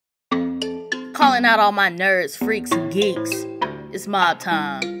Calling out all my nerds, freaks, and geeks. It's mob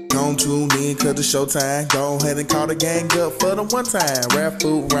time. Don't tune in cause it's showtime. Go ahead and call the gang up for the one time. Rap,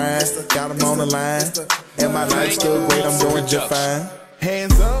 Phoop, Ryun, got them on the line. And my life's still great, I'm doing just fine.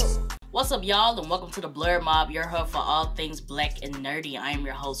 Hands up. What's up, y'all, and welcome to the Blerd Mob, your hub for all things black and nerdy. I am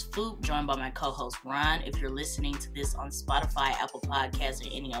your host, Phoop, joined by my co-host, Ryun. If you're listening to this on Spotify, Apple Podcasts,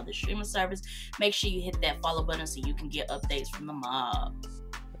 or any other streaming service, make sure you hit that follow button so you can get updates from the mob.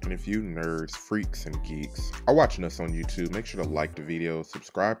 And if you nerds, freaks, and geeks are watching us on YouTube, make sure to like the video,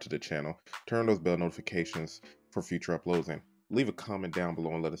 subscribe to the channel, turn those bell notifications for future uploads, and leave a comment down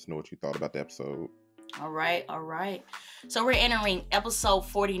below and let us know what you thought about the episode. All right. So we're entering episode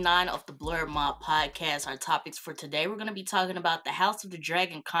 49 of the Blerd Mob podcast. Our topics for today, we're going to be talking about the House of the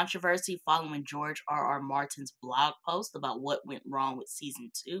Dragon controversy following George R.R. Martin's blog post about what went wrong with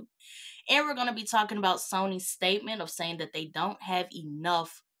season 2. And we're going to be talking about Sony's statement of saying that they don't have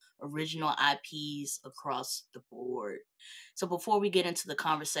enough original IPs across the board. So before we get into the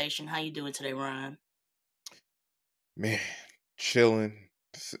conversation, how you doing today, Ryan? Man, chilling,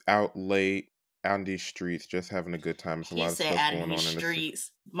 out late, out in these streets, just having a good time. There's a lot of stuff going on in the streets.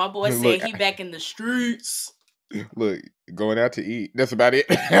 My boy said he back in the streets. Look, going out to eat. That's about it.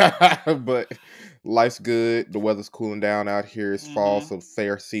 But life's good. The weather's cooling down out here. It's fall, so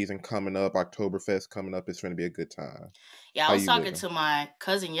fair season coming up. Oktoberfest coming up. It's going to be a good time. Yeah, I was talking to my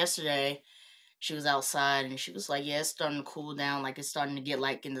cousin yesterday. She was outside, and she was like, yeah, it's starting to cool down. Like, it's starting to get,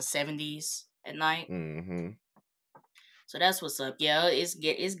 like, in the 70s at night. Mm-hmm. So that's what's up. Yeah, it's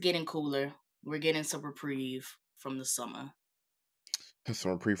getting cooler. We're getting some reprieve from the summer.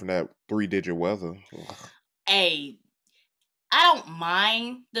 Some reprieve from that 3-digit weather. Ugh. Hey, I don't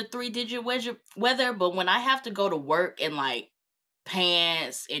mind the 3-digit weather, but when I have to go to work in, like,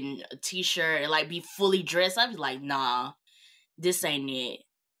 pants and a t-shirt and, like, be fully dressed, I be like, nah, this ain't it.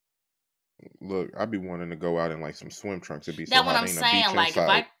 Look, I be wanting to go out in, like, some swim trunks. It'd be so That's hot. what I'm saying.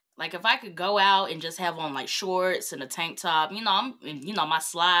 Like, if I could go out and just have on, like, shorts and a tank top, my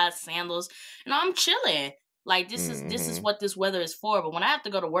slides, sandals, I'm chilling. Like, this is what this weather is for. But when I have to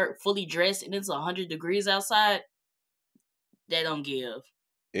go to work fully dressed and it's 100 degrees outside, that don't give.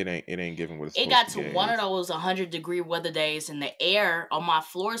 It ain't giving what it's It supposed got to to give. one of those 100-degree weather days, and the air on my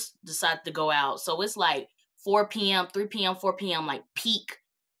floors decided to go out. So it's like 4 p.m., 3 p.m., 4 p.m., like peak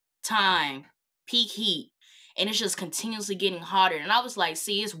time, peak heat. And it's just continuously getting hotter. And I was like,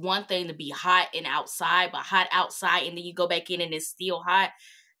 see, it's one thing to be hot and outside, but hot outside, and then you go back in and it's still hot.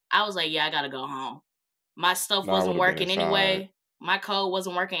 I was like, yeah, I gotta go home. My stuff wasn't working anyway. My code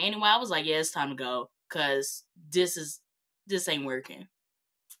wasn't working anyway. I was like, yeah, it's time to go. Because this ain't working.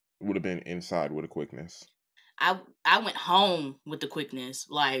 Would have been inside with a quickness. I went home with the quickness.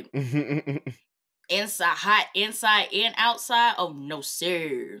 Like, hot inside and outside. Oh, no,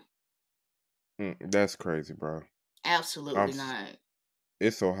 sir. That's crazy, bro. Absolutely not.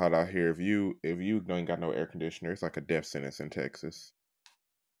 It's so hot out here. If you don't got no air conditioner, it's like a death sentence in Texas.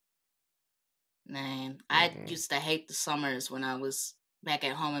 Man, I used to hate the summers when I was back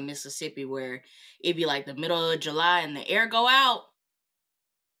at home in Mississippi, where it'd be like the middle of July and the air go out.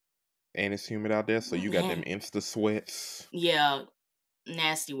 And it's humid out there, so you got them insta sweats. Yeah,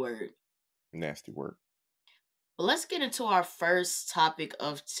 nasty word. Nasty word. But let's get into our first topic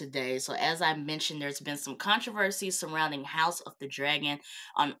of today. So as I mentioned, there's been some controversy surrounding House of the Dragon.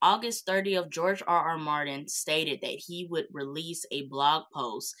 On August 30th, George R.R. Martin stated that he would release a blog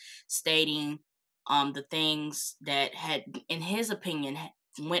post stating the things that had, in his opinion,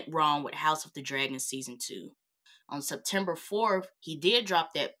 went wrong with House of the Dragon Season 2. On September 4th, he did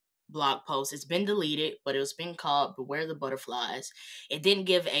drop that blog post. It's been deleted, but it was been called Beware the Butterflies. It didn't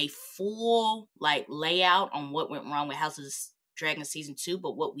give a full layout on what went wrong with House of the Dragon Season 2,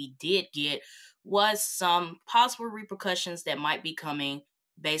 but what we did get was some possible repercussions that might be coming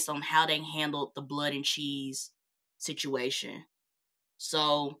based on how they handled the blood and cheese situation.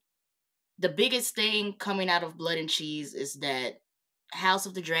 So the biggest thing coming out of Blood and Cheese is that House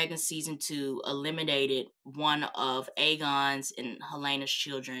of the Dragon Season 2 eliminated one of Aegon's and Helena's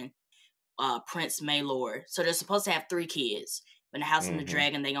children, Prince Maelor. So they're supposed to have 3 kids. But in House of the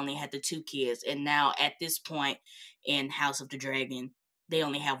Dragon, they only had the 2 kids. And now, at this point in House of the Dragon, they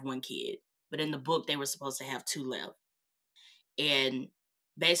only have 1 kid. But in the book, they were supposed to have 2 left. And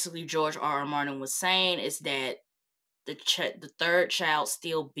basically, George R.R. Martin was saying is that the third child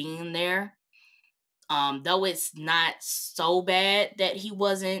still being there, though it's not so bad that he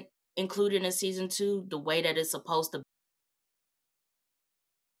wasn't included in season 2, the way that it's supposed to.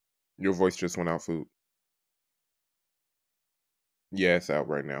 Your voice just went out, Phoop. Yeah, it's out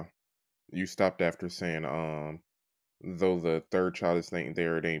right now. You stopped after saying though the third child is ain't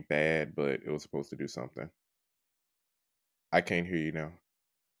there, it ain't bad, but it was supposed to do something. I can't hear you now.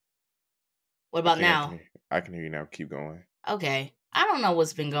 What I about think I can now? hear. I can hear you now. Keep going. Okay. I don't know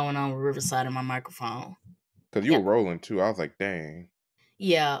what's been going on with Riverside and my microphone. Cause you Yeah. were rolling too. I was like, dang.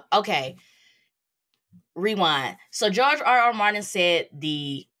 Yeah. Okay. Rewind. So George R. Martin said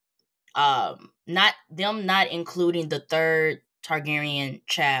the not including the third Targaryen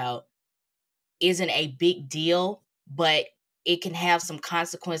child isn't a big deal, but it can have some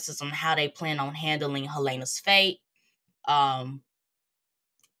consequences on how they plan on handling Helena's fate.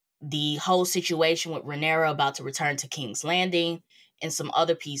 The whole situation with Rhaenyra about to return to King's Landing and some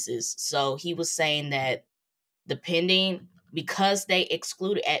other pieces. So he was saying that depending, because they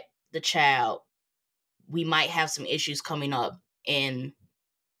excluded at the child, we might have some issues coming up in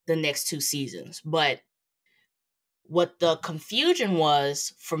the next 2 seasons. But what the confusion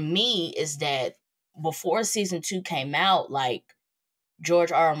was for me is that before season 2 came out, like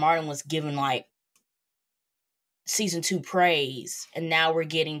George R. R. Martin was given like season 2 praise, and now we're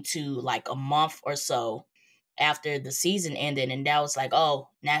getting to like a month or so after the season ended, and that was like, oh,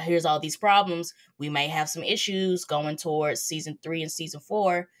 now here's all these problems. We may have some issues going towards season 3 and season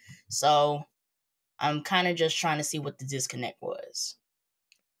 4. So I'm kind of just trying to see what the disconnect was.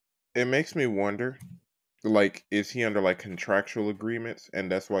 It makes me wonder, like, is he under like contractual agreements,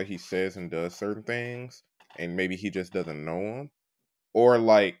 and that's why he says and does certain things, and maybe he just doesn't know them, or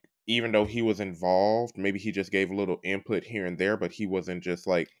like, even though he was involved, maybe he just gave a little input here and there, but he wasn't just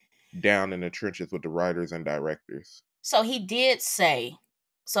like down in the trenches with the writers and directors. So he did say,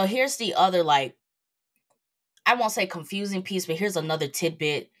 so here's the other, like, I won't say confusing piece, but here's another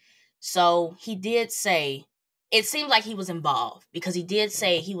tidbit. So he did say, it seemed like he was involved because he did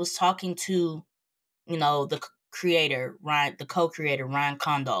say he was talking to, you know, the creator, Ryan, the co-creator, Ryan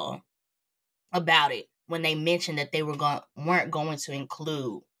Condal, about it when they mentioned that they weren't going to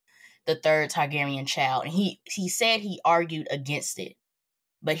include the third Targaryen child. And he said he argued against it,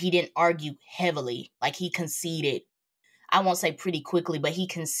 but he didn't argue heavily. Like, he conceded, I won't say pretty quickly, but he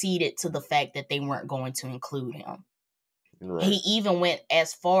conceded to the fact that they weren't going to include him. Right. He even went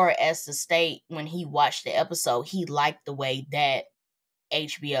as far as to state when he watched the episode, he liked the way that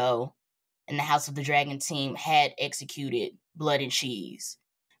HBO and the House of the Dragon team had executed Blood and Cheese.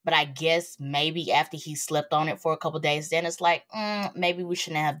 But I guess maybe after he slept on it for a couple days, then it's like, maybe we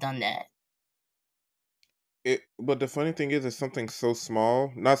shouldn't have done that. But the funny thing is, it's something so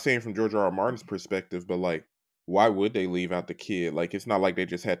small. Not saying from George R. R. Martin's perspective, but like, why would they leave out the kid? Like, it's not like they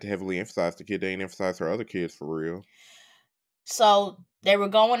just had to heavily emphasize the kid. They ain't emphasize her other kids for real. So they were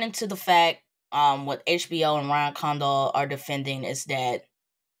going into the fact, what HBO and Ryan Condal are defending is that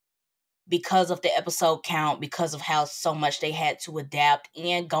because of the episode count, because of how so much they had to adapt,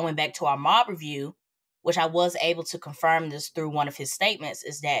 and going back to our mob review, which I was able to confirm this through one of his statements,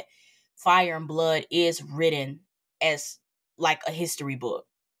 is that Fire and Blood is written as like a history book.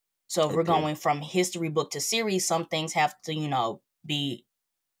 So if we're going from history book to series, some things have to, you know, be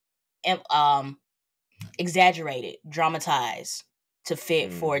exaggerated, dramatized to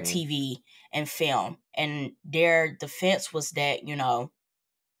fit for TV and film. And their defense was that, you know,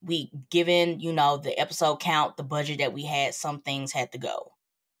 given, you know, the episode count, the budget that we had, some things had to go.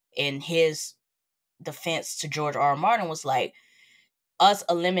 And his defense to George R. R. Martin was like, us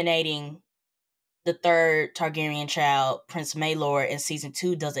eliminating the third Targaryen child, Prince Maelor, in season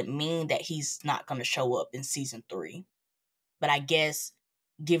 2 doesn't mean that he's not going to show up in season 3. But I guess,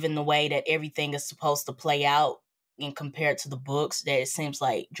 given the way that everything is supposed to play out and compared to the books, that it seems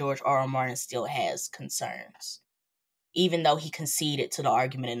like George R. R. Martin still has concerns, even though he conceded to the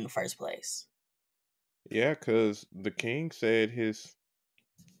argument in the first place. Yeah, because the king said his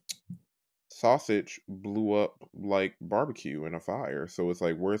sausage blew up like barbecue in a fire. So it's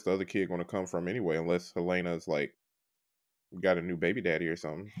like, where's the other kid going to come from anyway? Unless Helena's like got a new baby daddy or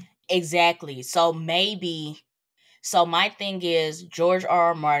something. Exactly. So my thing is, George R.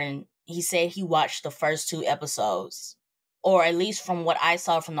 R. Martin, he said he watched the first 2 episodes, or at least from what I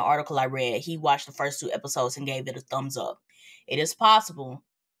saw from the article I read, he watched the first 2 episodes and gave it a thumbs up. It is possible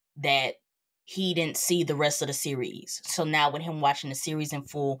that he didn't see the rest of the series. So now with him watching the series in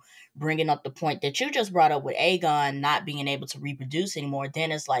full, bringing up the point that you just brought up with Aegon not being able to reproduce anymore,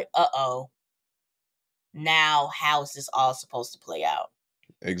 then it's like, uh-oh, now how is this all supposed to play out?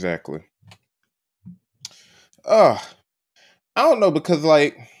 Exactly. I don't know, because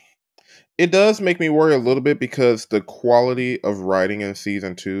like, it does make me worry a little bit because the quality of writing in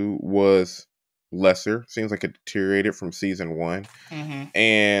season 2 was lesser. Seems like it deteriorated from season 1.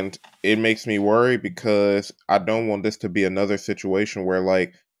 And it makes me worry because I don't want this to be another situation where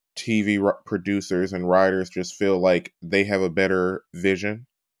like TV producers and writers just feel like they have a better vision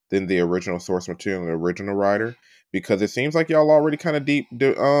than the original source material and the original writer, because it seems like y'all already kind of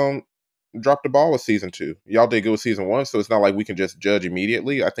dropped the ball with season 2. Y'all did good with season 1, so it's not like we can just judge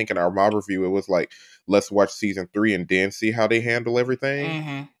immediately. I think in our mob review it was like, let's watch season 3 and then see how they handle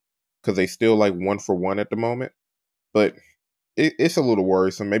everything, because they still like 1 for 1 at the moment. But it's a little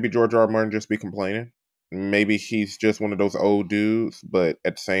worrisome. Maybe George R. R. Martin just be complaining. Maybe he's just one of those old dudes, but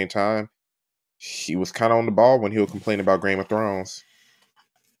at the same time, he was kind of on the ball when he would complain about Game of Thrones.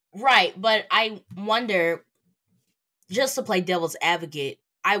 Right, but I wonder, just to play devil's advocate,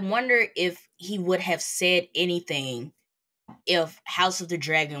 I wonder if he would have said anything if House of the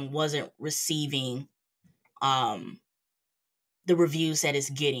Dragon wasn't receiving the reviews that it's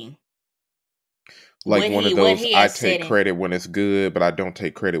getting. Like one of those, I take credit when it's good, but I don't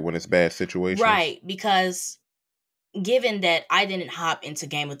take credit when it's bad situations. Right, because given that I didn't hop into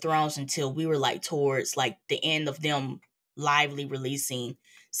Game of Thrones until we were like towards like the end of them lively releasing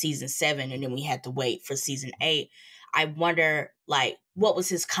season 7, and then we had to wait for season 8. I wonder, like, what was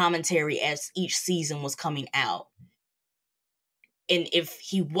his commentary as each season was coming out? And if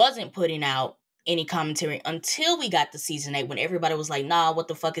he wasn't putting out any commentary until we got to season 8, when everybody was like, nah, what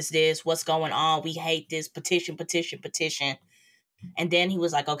the fuck is this? What's going on? We hate this. Petition, petition, petition. And then he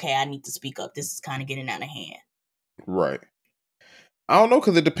was like, okay, I need to speak up. This is kind of getting out of hand. Right. I don't know,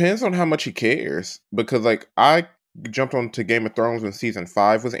 because it depends on how much he cares. Because, like, I jumped onto Game of Thrones when season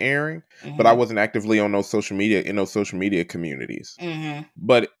 5 was airing, but I wasn't actively on those social media communities.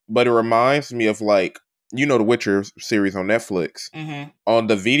 But it reminds me of, like, you know, the Witcher series on Netflix. On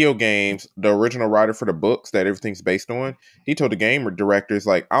the video games, the original writer for the books that everything's based on, he told the game directors,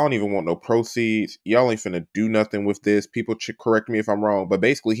 like, I don't even want no proceeds. Y'all ain't finna do nothing with this. People correct me if I'm wrong. But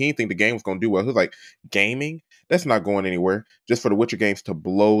basically, he didn't think the game was gonna do well. He was like, gaming? That's not going anywhere. Just for the Witcher games to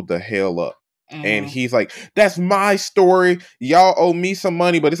blow the hell up. And he's like, that's my story. Y'all owe me some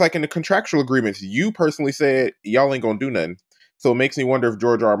money. But it's like in the contractual agreements, you personally said y'all ain't gonna do nothing. So it makes me wonder if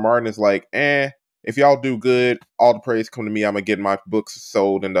George R. R. Martin is like, if y'all do good, all the praise come to me. I'm gonna get my books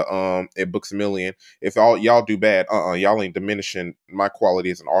sold in the at Books A Million. If y'all do bad, y'all ain't diminishing my quality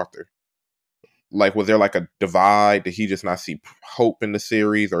as an author. Like, was there like a divide? Did he just not see hope in the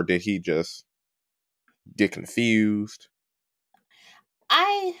series, or did he just get confused?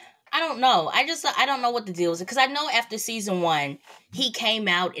 I don't know. I don't know what the deal was, because I know after season 1 he came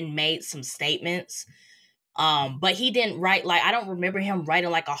out and made some statements. But he didn't write, like, I don't remember him writing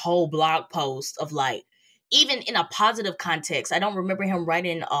like a whole blog post of, like, even in a positive context, I don't remember him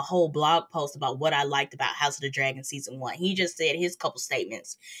writing a whole blog post about what I liked about House of the Dragon season 1. He just said his couple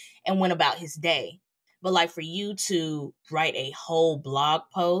statements and went about his day. But, like, for you to write a whole blog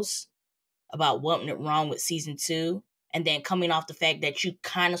post about what went wrong with season 2, and then coming off the fact that you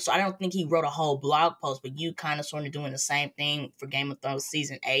kind of, I don't think he wrote a whole blog post, but you kind of sort of doing the same thing for Game of Thrones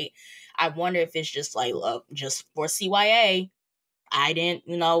season 8. I wonder if it's just like, look, just for CYA, I didn't,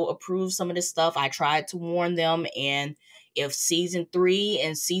 approve some of this stuff. I tried to warn them. And if season 3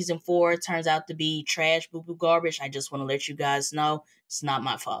 and season 4 turns out to be trash, boo-boo garbage, I just want to let you guys know it's not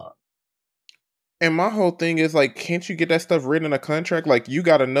my fault. And my whole thing is, like, can't you get that stuff written in a contract? Like, you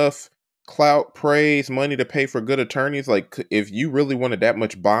got enough clout, praise, money to pay for good attorneys. Like, if you really wanted that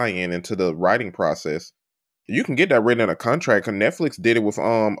much buy-in into the writing process, you can get that written in a contract. And Netflix did it with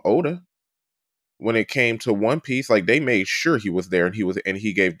Oda. When it came to One Piece, like, they made sure he was there, and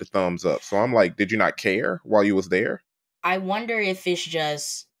he gave the thumbs up. So I'm like, did you not care while you was there? I wonder if it's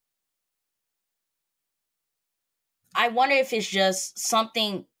just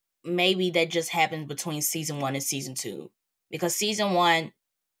something maybe that just happened between season 1 and season 2, because season 1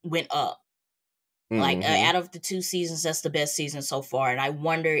 went up. Like, out of the 2 seasons, that's the best season so far. And I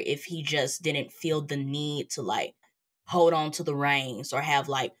wonder if he just didn't feel the need to, like, hold on to the reins or have,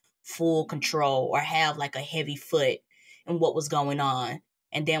 like, full control or have, like, a heavy foot in what was going on.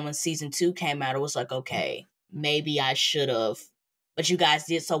 And then when season 2 came out, it was like, okay, maybe I should have. But you guys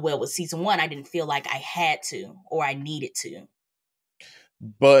did so well with season 1, I didn't feel like I had to or I needed to.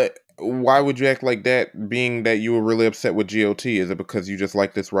 But why would you act like that, being that you were really upset with GOT? Is it because you just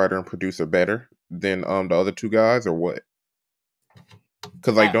like this writer and producer better than the other 2 guys, or what?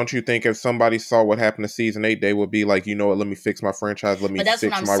 Because, like, don't you think if somebody saw what happened to season 8, they would be like, you know what, let me fix my franchise, let me fix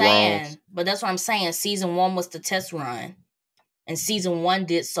my wrongs? But that's what I'm saying. Season 1 was the test run. And season 1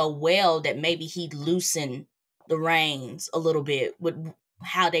 did so well that maybe he loosened the reins a little bit with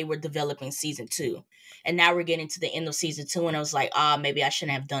how they were developing season 2. And now we're getting to the end of season 2, and I was like, maybe I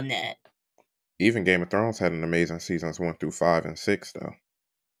shouldn't have done that. Even Game of Thrones had an amazing seasons 1 through 5 and 6, though.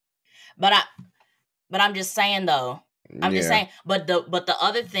 But I'm just saying, though, I'm just Yeah, saying. But the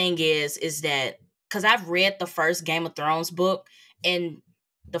other thing is that because I've read the first Game of Thrones book, and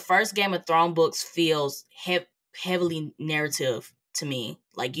the first Game of Thrones books feels heavily narrative to me.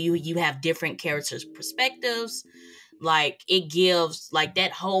 Like you have different characters' perspectives. Like it gives like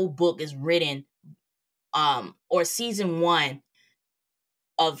that whole book is written, or season 1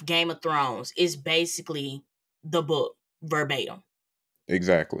 of Game of Thrones is basically the book verbatim.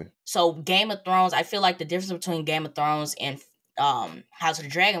 exactly. So Game of Thrones, I feel like the difference between Game of Thrones and House of the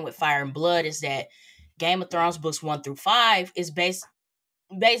Dragon with Fire and Blood is that Game of Thrones books 1 through 5 is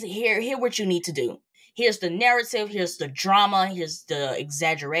basically here what you need to do. Here's the narrative, here's the drama, here's the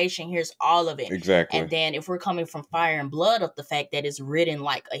exaggeration, here's all of it. Exactly. And then if we're coming from Fire and Blood of the fact that it's written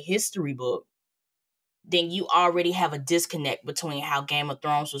like a history book, then you already have a disconnect between how Game of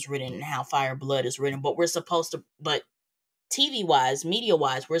Thrones was written and how Fire and Blood is written. But TV wise, media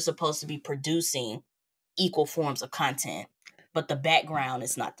wise, we're supposed to be producing equal forms of content, but the background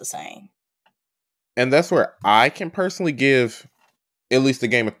is not the same. And that's where I can personally give at least the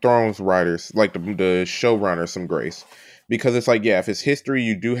Game of Thrones writers, like the showrunners, some grace. Because it's like, yeah, if it's history,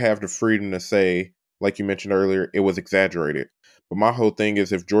 you do have the freedom to say, like you mentioned earlier, it was exaggerated. But my whole thing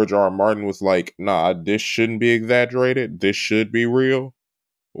is if George R. R. Martin was like, nah, this shouldn't be exaggerated, this should be real,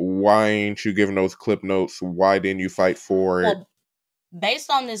 why ain't you giving those clip notes? Why didn't you fight for it? Well,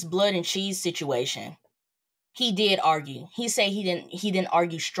 based on this blood and cheese situation, he did argue. He said he didn't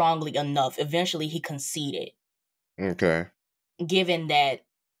argue strongly enough. Eventually he conceded. Okay. Given that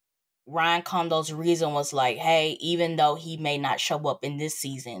Ryan Condal's reason was like, hey, even though he may not show up in this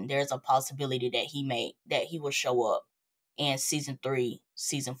season, there's a possibility that he will show up in season 3,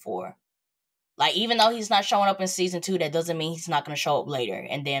 season 4. Like, even though he's not showing up in season 2, that doesn't mean he's not going to show up later.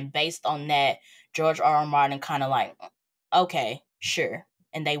 And then based on that, George R. R. Martin kind of like, okay, sure.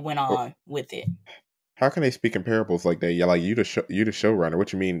 And they went Well, on with it. how can they speak in parables like that? Yeah, like you the showrunner.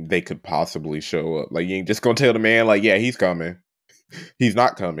 What you mean they could possibly show up? Like you ain't just gonna tell the man like, yeah, he's coming. He's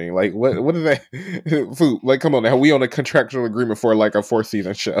not coming. Like what is that? Phoop, like come on now. We on a contractual agreement for like a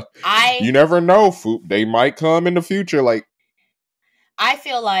 4-season show. You never know, Phoop. They might come in the future. Like I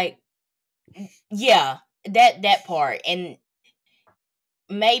feel like, yeah, that part. And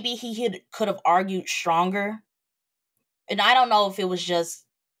maybe he could have argued stronger. And I don't know if it was just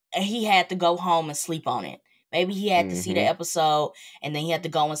he had to go home and sleep on it. Maybe he had to see the episode and then he had to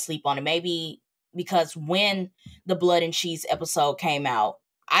go and sleep on it. Maybe because when the Blood and Cheese episode came out,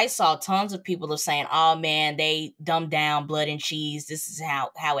 I saw tons of people saying, oh man, they dumbed down Blood and Cheese. This is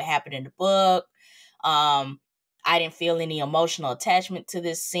how it happened in the book. I didn't feel any emotional attachment to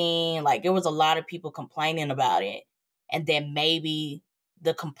this scene. Like there was a lot of people complaining about it. And then maybe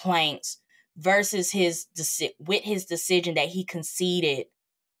the complaints versus his decision that he conceded,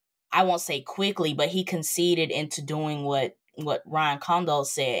 I won't say quickly, but he conceded into doing what Ryan Condal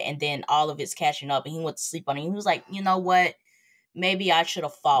said, and then all of it's catching up, and he went to sleep on it. He was like, you know what? Maybe I should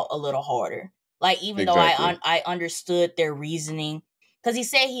have fought a little harder. Like even though exactly. I understood their reasoning, because he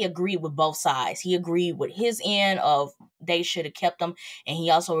said he agreed with both sides. He agreed with his end of they should have kept them, and he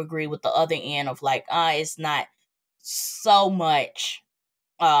also agreed with the other end of like, it's not so much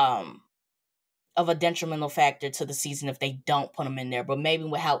of a detrimental factor to the season if they don't put him in there. But maybe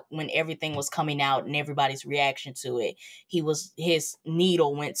when everything was coming out and everybody's reaction to it, his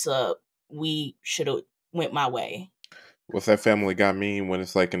needle went to we should have went my way. What's that Family Guy meme when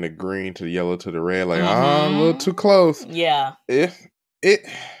it's like in the green to the yellow to the red? Like a little too Mm-hmm. close. Yeah. It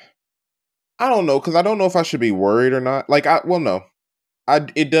I don't know because I don't know if I should be worried or not. Like no.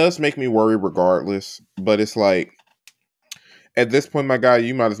 It does make me worry regardless, but it's like at this point, my guy,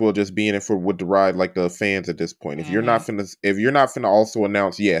 you might as well just be in it with the ride, like the fans at this point. If you're not finna also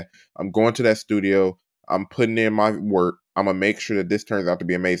announce, yeah, I'm going to that studio, I'm putting in my work, I'm gonna make sure that this turns out to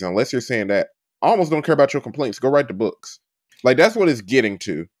be amazing. Unless you're saying that, I almost don't care about your complaints. Go write the books. Like that's what it's getting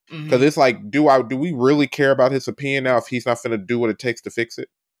to. Because it's like, do we really care about his opinion now if he's not finna do what it takes to fix it?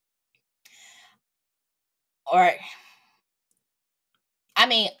 All right. I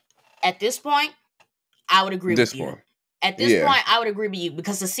mean, at this point, I would agree with you. At this point, I would agree with you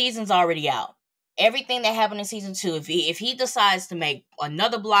because the season's already out. Everything that happened in season 2, if he decides to make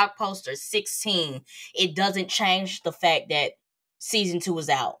another blog post or 16, it doesn't change the fact that season 2 is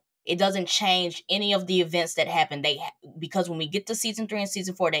out. It doesn't change any of the events that happened. Because when we get to season 3 and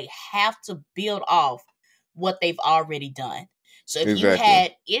season 4, they have to build off what they've already done. So if you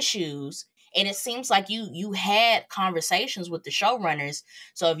had issues, and it seems like you had conversations with the showrunners.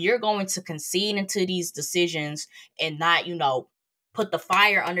 So if you're going to concede into these decisions and not, put the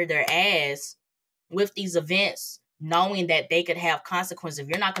fire under their ass with these events, knowing that they could have consequences, if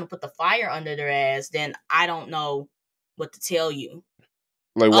you're not going to put the fire under their ass, then I don't know what to tell you.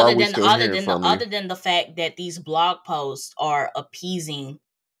 Like, why are we still hearing from you? Other than the fact that these blog posts are appeasing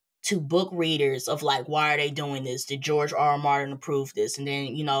to book readers of like, why are they doing this? Did George R. R. Martin approve this? And then,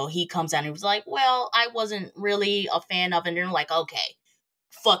 you know, he comes out and he was like, well, I wasn't really a fan of it. And they're like, okay,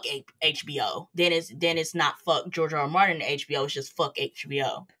 fuck HBO. Then it's not fuck George R. R. Martin and HBO. It's just fuck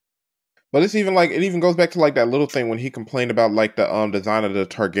HBO. But it's even like, it even goes back to like that little thing when he complained about like the design of the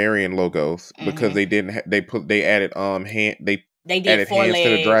Targaryen logos because they didn't they added they did added 4 hands legs to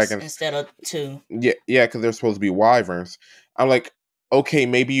the dragons instead of 2. Yeah, because they're supposed to be wyverns. I'm like, okay,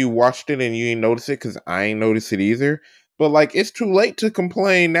 maybe you watched it and you didn't notice it because I ain't noticed it either. But like, it's too late to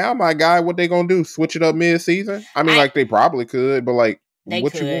complain now, my guy. What they gonna do? Switch it up mid-season? I mean, like they probably could, but like,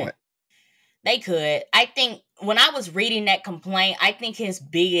 what you want? They could. I think when I was reading that complaint, I think his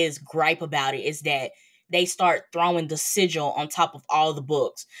biggest gripe about it is that they start throwing the sigil on top of all the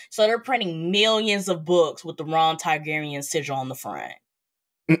books. So they're printing millions of books with the wrong Targaryen sigil on the front.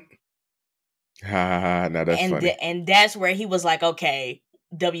 Now that's funny. And that's where he was like, okay,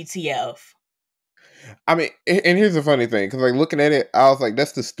 WTF. I mean, and here's the funny thing, because like looking at it, I was like,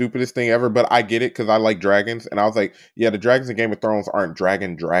 that's the stupidest thing ever, but I get it because I like dragons. And I was like, yeah, the dragons in Game of Thrones aren't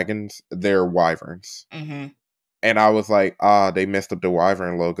dragons, they're wyverns. Mm-hmm. And I was like, they messed up the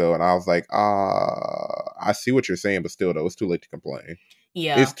wyvern logo. And I was like, I see what you're saying, but still, though, it's too late to complain.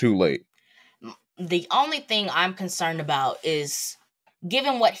 Yeah. It's too late. The only thing I'm concerned about is,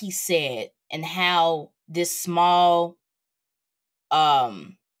 given what he said and how this small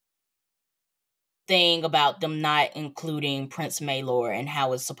thing about them not including Prince Maelor and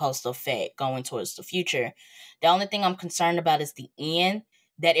how it's supposed to affect going towards the future, the only thing I'm concerned about is the end.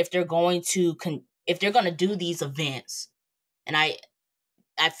 That if they're going to do these events, and I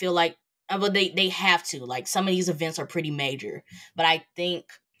feel like, well, they have to, like, some of these events are pretty major, but I think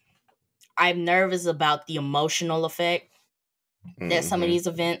I'm nervous about the emotional effect that some of these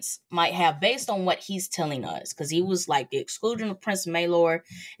events might have based on what he's telling us. Because he was like, the exclusion of Prince Maelor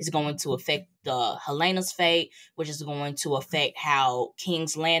is going to affect Helena's fate, which is going to affect how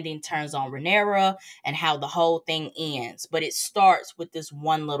King's Landing turns on Rhaenyra and how the whole thing ends. But it starts with this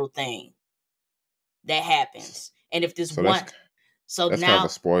one little thing that happens. And if this that's now, kind of a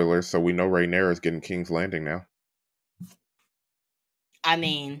spoiler, so we know Rhaenyra is getting King's Landing now. I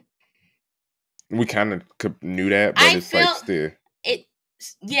mean, we kind of knew that, but it's like still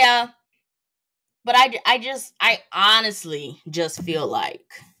yeah. But I honestly just feel like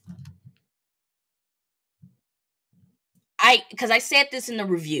because I said this in the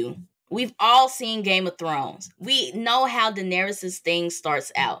review. We've all seen Game of Thrones. We know how Daenerys' thing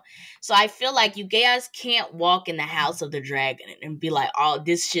starts out. So I feel like you guys can't walk in the House of the Dragon and be like, oh,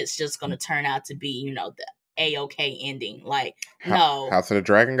 this shit's just going to turn out to be, you know, the A-OK ending. Like, no. House of the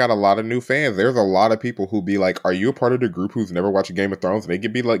Dragon got a lot of new fans. There's a lot of people who be like, are you a part of the group who's never watched Game of Thrones? And they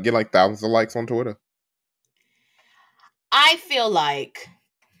could be like, get like thousands of likes on Twitter. I feel like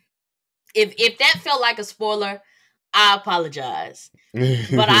if that felt like a spoiler, I apologize.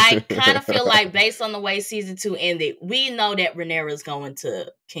 But I kind of feel like, based on the way season 2 ended, we know that Rhaenyra is going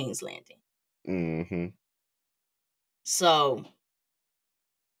to King's Landing. Mm-hmm. So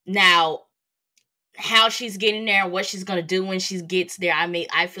now, how she's getting there and what she's going to do when she gets there,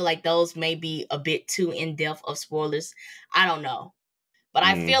 I feel like those may be a bit too in-depth of spoilers. I don't know. But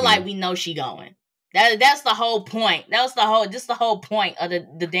I feel like we know she going. That's the whole point. This the whole point of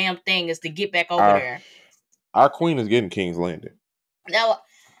the damn thing, is to get back over there. Our queen is getting King's Landing. Now,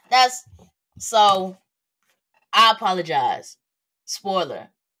 so I apologize. Spoiler.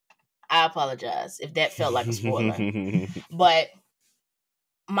 I apologize if that felt like a spoiler. But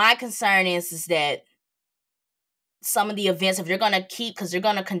my concern is that some of the events, if they're going to keep, because they're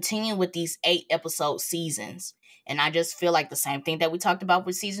going to continue with these 8-episode seasons. And I just feel like the same thing that we talked about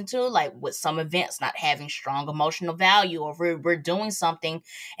with season 2, like with some events not having strong emotional value, or we're doing something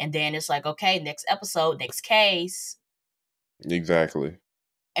and then it's like, okay, next episode, next case. Exactly.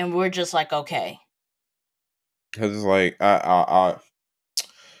 And we're just like, okay. Because it's like,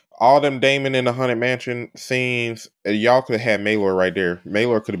 all them Daemon in the Haunted Mansion scenes, y'all could have had Maelor right there.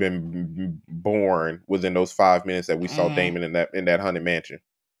 Maelor could have been born within those 5 minutes that we saw Daemon in that Haunted Mansion.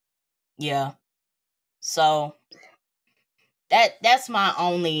 Yeah. So that's my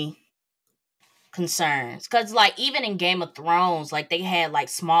only concerns. Because, like, even in Game of Thrones, like, they had, like,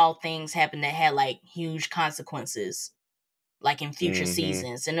 small things happen that had, like, huge consequences, like, in future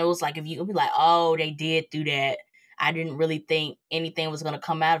seasons. And it was like, if you be like, oh, they did do that, I didn't really think anything was going to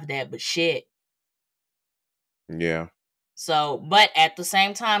come out of that, but shit. Yeah. So, but at the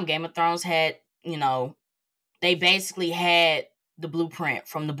same time, Game of Thrones had, you know, they basically had the blueprint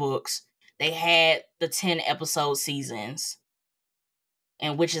from the books. they had the 10 episode seasons,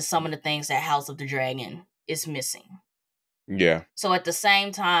 and which is some of the things that House of the Dragon is missing. Yeah. So at the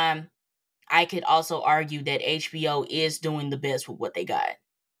same time, I could also argue that HBO is doing the best with what they got.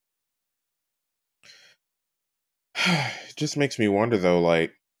 It just makes me wonder, though,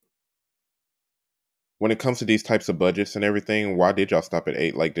 like, when it comes to these types of budgets and everything, why did y'all stop at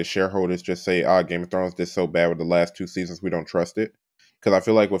 8? Like, did shareholders just say, Game of Thrones did so bad with the last 2 seasons, we don't trust it? Because I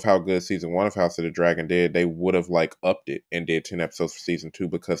feel like with how good season 1 of House of the Dragon did, they would have, like, upped it and did 10 episodes for season 2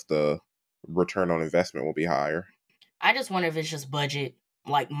 because the return on investment will be higher. I just wonder if it's just budget,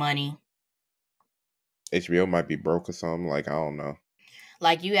 like money. HBO might be broke or something. Like, I don't know.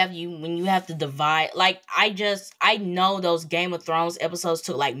 Like, when you have to divide, like, I know those Game of Thrones episodes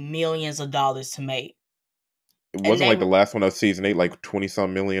took like millions of dollars to make. It wasn't like the last one of season 8, like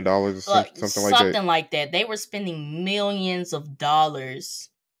 $20-some million or something like that. Something like that. They were spending millions of dollars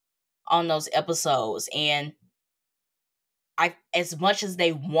on those episodes, and as much as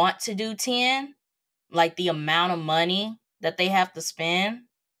they want to do 10, like the amount of money that they have to spend,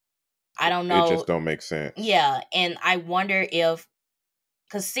 I don't know. It just don't make sense. Yeah, and I wonder if,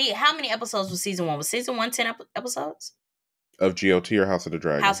 because see, how many episodes was season 1? Was season 1 10 episodes? Of GOT or House of the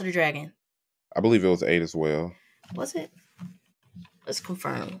Dragon? House of the Dragon. I believe it was 8 as well. Was it? Let's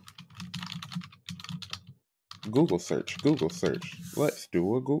confirm. Google search. Let's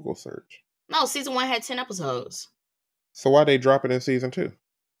do a Google search. No, season 1 had 10 episodes. So why they drop it in season 2?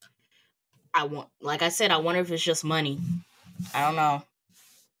 Like I said, I wonder if it's just money. I don't know.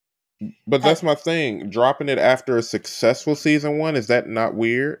 But that's my thing. Dropping it after a successful season 1, is that not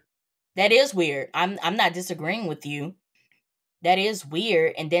weird? That is weird. I'm not disagreeing with you. That is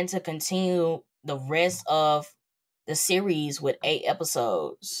weird. And then to continue the rest of the series with 8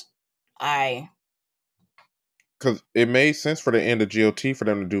 episodes. Because it made sense for the end of GOT for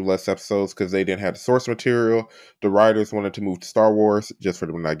them to do less episodes because they didn't have the source material. The writers wanted to move to Star Wars, just for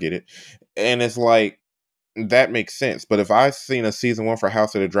them to not get it. And it's like, that makes sense. But if I've seen a season 1 for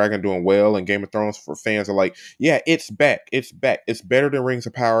House of the Dragon doing well and Game of Thrones for fans are like, yeah, it's back. It's back. It's better than Rings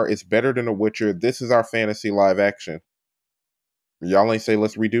of Power. It's better than The Witcher. This is our fantasy live action. Y'all ain't say,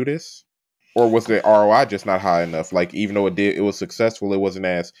 let's redo this? Or was the ROI just not high enough? Like, even though it was successful, it wasn't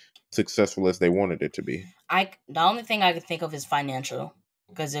as successful as they wanted it to be. The only thing I could think of is financial.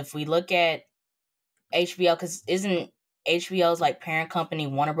 Because if we look at HBO, because isn't HBO's like parent company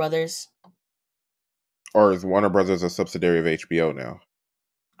Warner Brothers? Or is Warner Brothers a subsidiary of HBO now?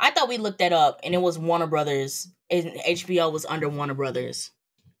 I thought we looked that up, and it was Warner Brothers, and HBO was under Warner Brothers.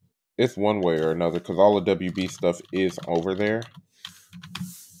 It's one way or another, because all the WB stuff is over there.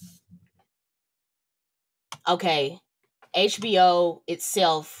 Okay, HBO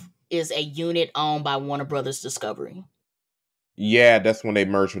itself is a unit owned by Warner Brothers Discovery. Yeah, that's when they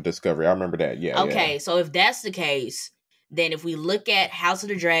merged with Discovery. I remember that. Yeah. Okay, yeah. So if that's the case, then if we look at House of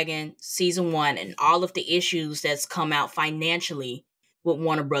the Dragon season 1 and all of the issues that's come out financially with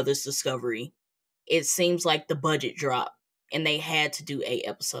Warner Brothers Discovery, it seems like the budget dropped and they had to do 8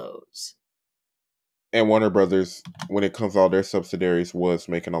 episodes. And Warner Brothers, when it comes to all their subsidiaries, was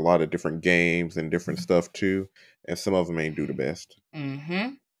making a lot of different games and different stuff too. And some of them ain't do the best.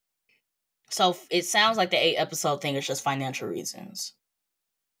 Mm-hmm. So it sounds like the 8 episode thing is just financial reasons.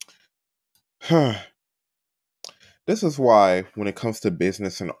 This is why when it comes to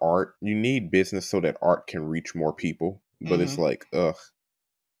business and art, you need business so that art can reach more people. But it's like, ugh.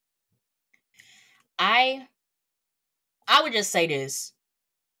 I would just say this.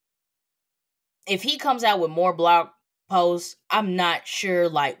 If he comes out with more blog posts, I'm not sure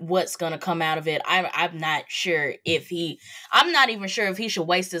like what's gonna come out of it. I'm not sure I'm not even sure if he should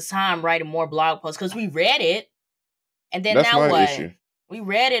waste his time writing more blog posts, because we read it and then That's now my what? issue. We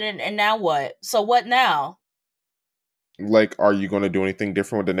read it and now what? So what now? Like, are you gonna do anything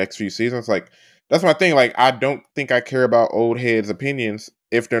different with the next few seasons? Like, that's my thing. Like, I don't think I care about old heads' opinions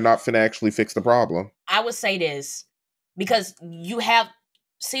if they're not finna actually fix the problem. I would say this, because you have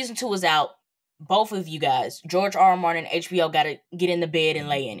season 2 is out. Both of you guys, George R. R. Martin and HBO, got to get in the bed and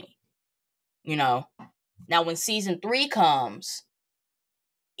lay in it. You know? Now, when season 3 comes,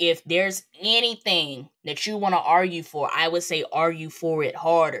 if there's anything that you want to argue for, I would say argue for it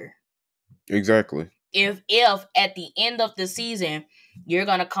harder. Exactly. If at the end of the season, you're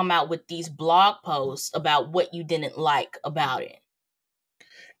going to come out with these blog posts about what you didn't like about it.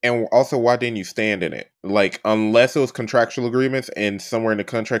 And also, why didn't you stand in it? Like, unless it was contractual agreements and somewhere in the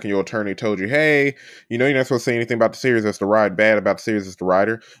contract and your attorney told you, hey, you're not supposed to say anything about the series that's the ride, bad about the series as the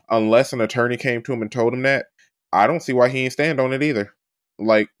writer. Unless an attorney came to him and told him that, I don't see why he ain't stand on it either.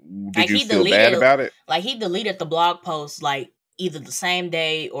 Like, did you feel bad about it? Like, he deleted the blog post, like, either the same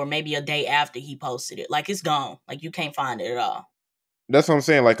day or maybe a day after he posted it. Like, it's gone. Like, you can't find it at all. That's what I'm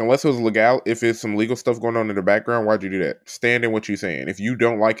saying. Like, unless it was legal, if it's some legal stuff going on in the background, why'd you do that? Stand in what you're saying. If you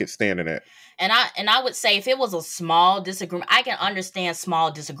don't like it, stand in it. And I would say if it was a small disagreement, I can understand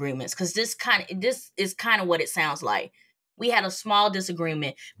small disagreements, because this is kind of what it sounds like. We had a small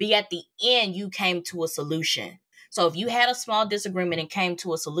disagreement, but at the end you came to a solution. So if you had a small disagreement and came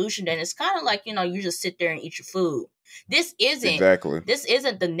to a solution, then it's kind of like, you just sit there and eat your food. This isn't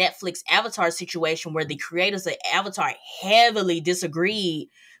the Netflix Avatar situation where the creators of Avatar heavily disagreed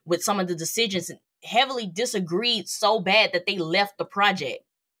with some of the decisions, and heavily disagreed so bad that they left the project.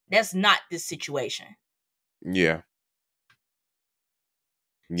 That's not this situation. Yeah.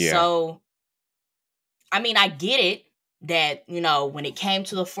 So, I mean, I get it that, when it came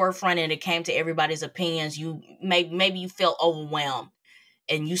to the forefront and it came to everybody's opinions, maybe you felt overwhelmed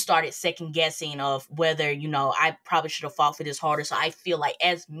and you started second guessing of whether, I probably should have fought for this harder. So I feel like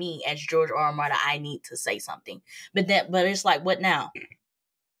as George R. Martin, I need to say something. But it's like, what now?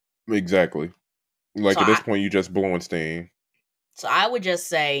 Exactly. Like, so at this point, you just blowing steam. So I would just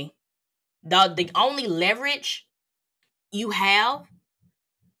say the only leverage you have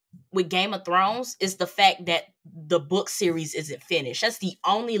with Game of Thrones is the fact that the book series isn't finished. That's the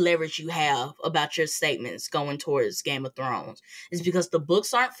only leverage you have about your statements going towards Game of Thrones, is because the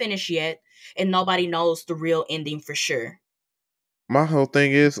books aren't finished yet and nobody knows the real ending for sure. My whole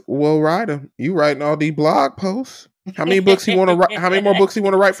thing is, well, Ryder, you writing all these blog posts. How many books you want to write? How many more books you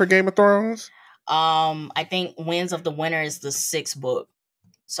want to write for Game of Thrones? I think Winds of the Winter is the 6th book.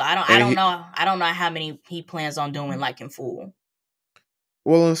 So I don't know how many he plans on doing, like, in full.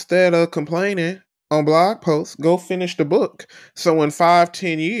 Well, instead of complaining on blog posts, go finish the book. So in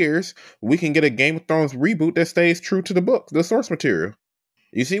 5-10 years, we can get a Game of Thrones reboot that stays true to the book, the source material.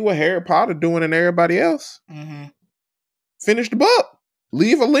 You see what Harry Potter doing and everybody else? Mm-hmm. Finish the book.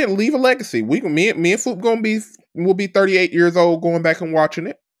 Leave a legacy. Me and Phoop will be 38 years old going back and watching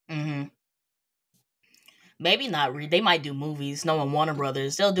it. Mm-hmm. Maybe not. They might do movies. Knowing Warner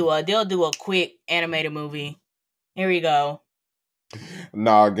Brothers, they'll do a quick animated movie. Here we go.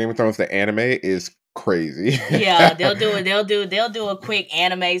 Nah, Game of Thrones the anime is crazy. Yeah, they'll do a quick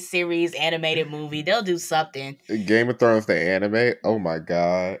anime series, animated movie. They'll do something. Game of Thrones the anime. Oh my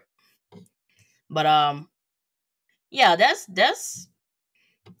god. But yeah, that's.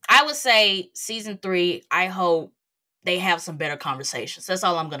 I would say season 3. I hope they have some better conversations. That's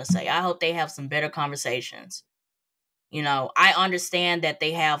all I'm gonna say. I hope they have some better conversations. I understand that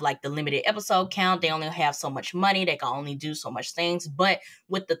they have, like, the limited episode count. They only have so much money. They can only do so much things. But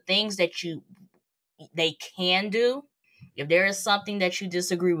with the things that they can do, if there is something that you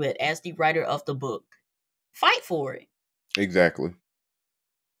disagree with as the writer of the book, fight for it. Exactly.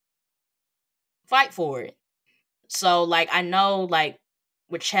 Fight for it. So, like, I know, like,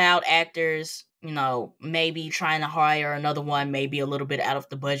 with child actors, maybe trying to hire another one may be a little bit out of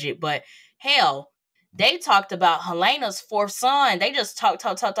the budget. But, hell, they talked about Helena's 4th son. They just talk,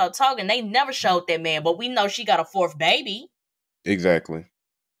 and they never showed that man. But we know she got a 4th baby. Exactly.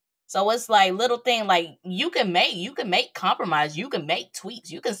 So it's like little thing, like you can make compromise, you can make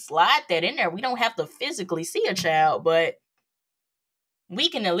tweaks, you can slide that in there. We don't have to physically see a child, but we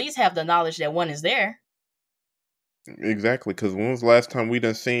can at least have the knowledge that one is there. Exactly, because when was the last time we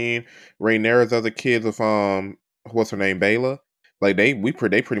done seen Rhaenyra's other kids with what's her name, Bela? Like they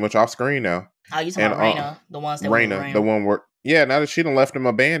pretty much off screen now. Oh, you talking about Rhaena, the ones that Rhaena, the one where now that she done left them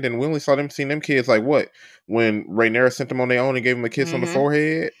abandoned, we only seen them kids like what? When Rhaenyra sent them on their own and gave them a kiss on the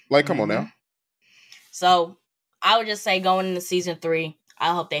forehead? Like, come on now. So I would just say going into season 3,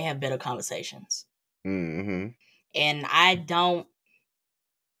 I hope they have better conversations. Mm-hmm. And I don't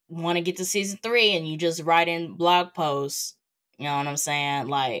want to get to season 3 and you just write in blog posts. You know what I'm saying?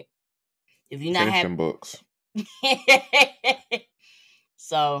 Like, if you're not having books.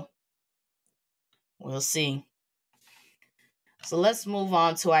 So we'll see. So let's move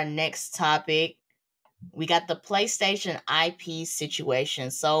on to our next topic. We got the PlayStation IP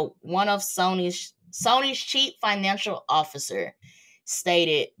situation. So one of Sony's chief financial officer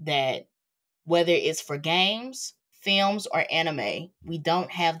stated that whether it's for games, films, or anime, we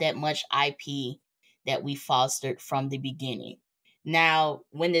don't have that much IP that we fostered from the beginning. Now,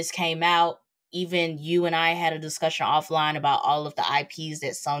 when this came out, even you and I had a discussion offline about all of the IPs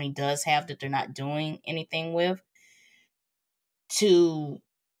that Sony does have that they're not doing anything with. To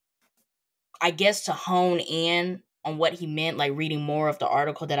hone in on what he meant, like reading more of the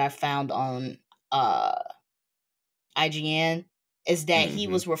article that I found on IGN, is that he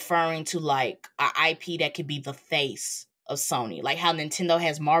was referring to like an IP that could be the face of Sony. Like how Nintendo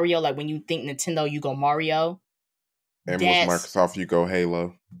has Mario, like when you think Nintendo, you go Mario. And with That's Microsoft, you go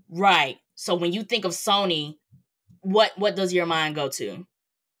Halo. right. So when you think of Sony, what does your mind go to?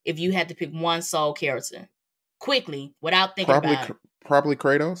 If you had to pick one sole character, quickly, without thinking Probably, about it. probably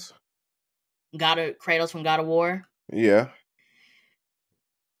Kratos. Kratos from God of War. Yeah.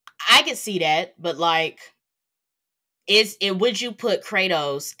 I could see that, but like, would you put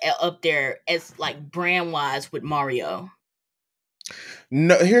Kratos up there as like brand wise with Mario?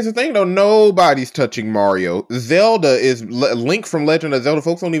 No, here's the thing though. Nobody's touching Mario. Zelda is Link from Legend of Zelda.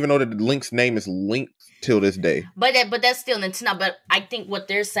 Folks don't even know that Link's name is Link till this day. But that's still Nintendo. But I think what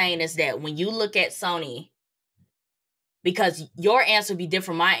they're saying is that when you look at Sony, because your answer would be different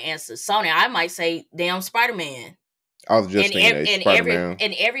from my answer. Sony, I might say damn Spider-Man. I was just thinking Spider-Man.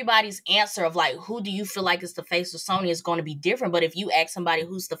 And everybody's answer of like, who do you feel like is the face of Sony is going to be different. But if you ask somebody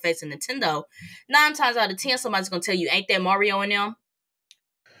who's the face of Nintendo, 9 times out of 10, somebody's going to tell you, ain't that Mario and them?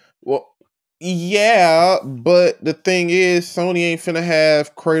 Well, yeah, but the thing is, Sony ain't finna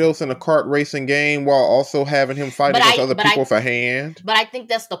have Kratos in a kart racing game while also having him fight against other people for hand. But I think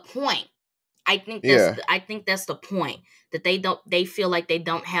that's the point. I think that's the point, that they feel like they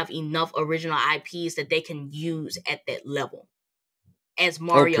don't have enough original IPs that they can use at that level as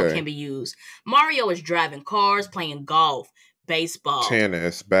Mario can be used. Mario is driving cars, playing golf, baseball,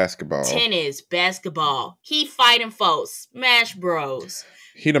 tennis, basketball. He fighting folks, Smash Bros.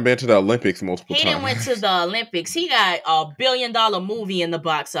 He done been to the Olympics multiple times. He done went to the Olympics. He got a $1 billion movie in the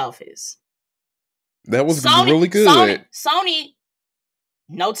box office. That was really good. Sony,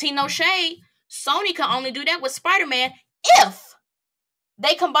 no tea, no shade. Sony can only do that with Spider-Man if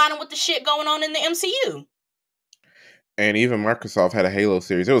they combine it with the shit going on in the MCU. And even Microsoft had a Halo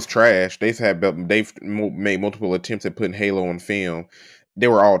series. It was trash. They've made multiple attempts at putting Halo on film. They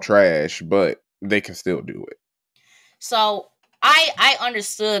were all trash, but they can still do it. So I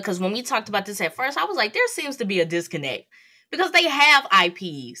understood, because when we talked about this at first, I was like, there seems to be a disconnect because they have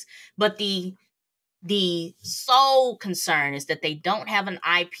IPs, but the sole concern is that they don't have an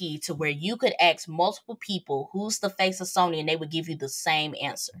IP to where you could ask multiple people who's the face of Sony and they would give you the same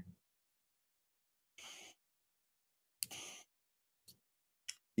answer.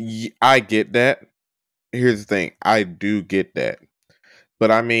 I get that. Here's the thing. I do get that.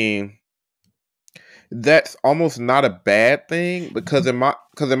 But I mean, that's almost not a bad thing, because in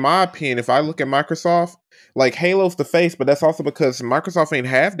my opinion, if I look at Microsoft, like Halo's the face, but that's also because Microsoft ain't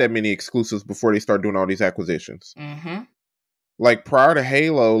have that many exclusives before they start doing all these acquisitions. Mm-hmm. Like prior to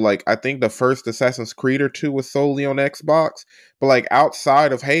Halo, like I think the first Assassin's Creed or 2 was solely on Xbox. But like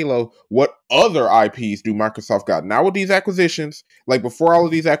outside of Halo, what other IPs do Microsoft got? Now with these acquisitions, like before all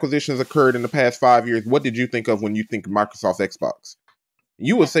of these acquisitions occurred in the past 5 years, what did you think of when you think of Microsoft Xbox?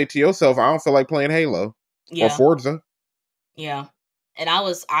 You would say to yourself, I don't feel like playing Halo or Forza. Yeah. And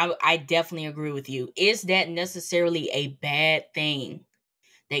I definitely agree with you. Is that necessarily a bad thing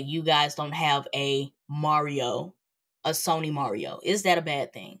that you guys don't have a Sony Mario? Is that a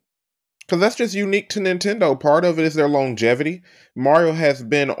bad thing? Because that's just unique to Nintendo. Part of it is their longevity. Mario has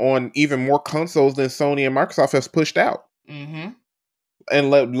been on even more consoles than Sony and Microsoft has pushed out. Mm-hmm.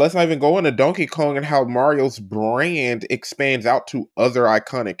 And let's not even go into Donkey Kong and how Mario's brand expands out to other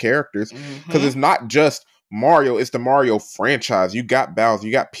iconic characters. Because it's not just Mario, it's the Mario franchise. You got Bowser,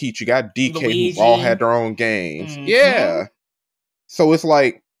 you got Peach, you got DK, Luigi. who've all had their own games. Mm-hmm. Yeah. So it's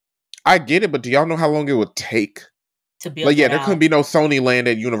like, I get it, but do y'all know how long it would take to build there couldn't be no Sony land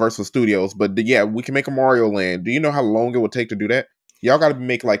at Universal Studios, but we can make a Mario land. Do you know how long it would take to do that? Y'all got to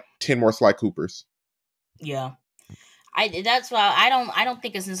make like 10 more Sly Coopers. Yeah. That's why I don't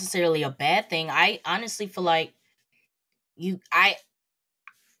think it's necessarily a bad thing. I honestly feel like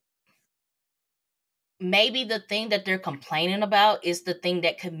maybe the thing that they're complaining about is the thing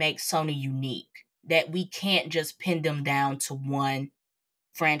that could make Sony unique, that we can't just pin them down to one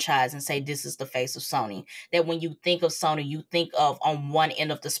franchise and say this is the face of Sony. That when you think of Sony, you think of on one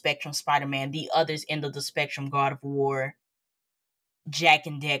end of the spectrum Spider-Man, the other end of the spectrum God of War, Jack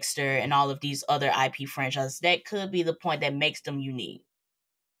and Dexter, and all of these other IP franchises. That could be the point that makes them unique.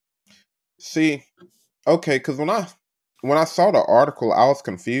 See, okay, because when I saw the article, I was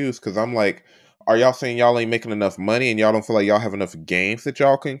confused, because I'm like, are y'all saying y'all ain't making enough money and y'all don't feel like y'all have enough games that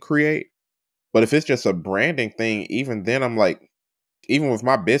y'all can create? But if it's just a branding thing, even then I'm like, even with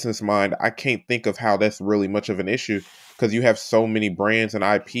my business mind, I can't think of how that's really much of an issue, because you have so many brands and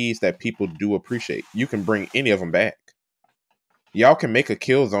IPs that people do appreciate. You can bring any of them back. Y'all can make a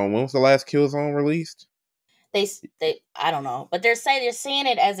Killzone. When was the last Killzone released? They I don't know, but they're seeing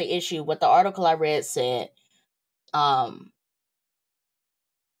it as an issue. What the article I read said,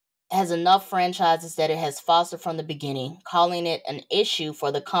 has enough franchises that it has fostered from the beginning, calling it an issue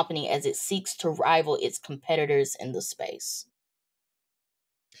for the company as it seeks to rival its competitors in the space.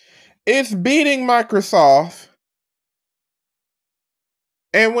 It's beating Microsoft.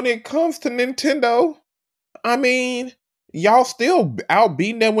 And when it comes to Nintendo, I mean, y'all still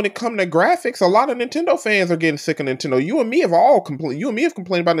outbeating them when it comes to graphics. A lot of Nintendo fans are getting sick of Nintendo. You and me have complained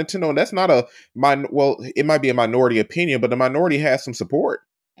about Nintendo, and that's not it might be a minority opinion, but the minority has some support.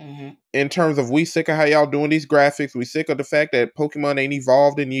 Mm-hmm. In terms of, we sick of how y'all doing these graphics. We sick of the fact that Pokemon ain't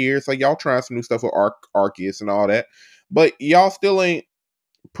evolved in years. Like, y'all trying some new stuff with Arceus and all that. But y'all still ain't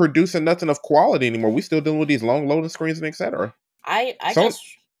producing nothing of quality anymore. We still dealing with these long loading screens and etc. I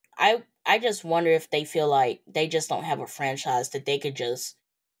just wonder if they feel like they just don't have a franchise that they could just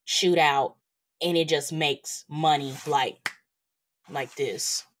shoot out and it just makes money like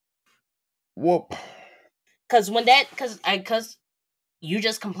this. Well, because you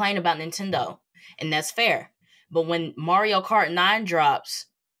just complain about Nintendo, and that's fair. But when Mario Kart 9 drops,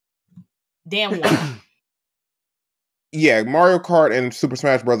 then what? Yeah, Mario Kart and Super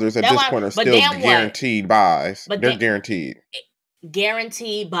Smash Brothers at this point are still guaranteed buys. They're guaranteed.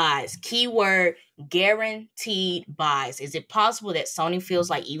 Guaranteed buys. Keyword, guaranteed buys. Is it possible that Sony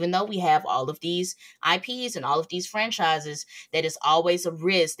feels like, even though we have all of these IPs and all of these franchises, that it's always a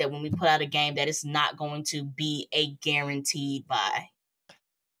risk that when we put out a game that it's not going to be a guaranteed buy?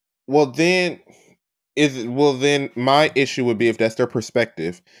 Well, then my issue would be, if that's their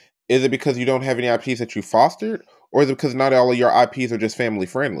perspective, is it because you don't have any IPs that you fostered, or is it because not all of your IPs are just family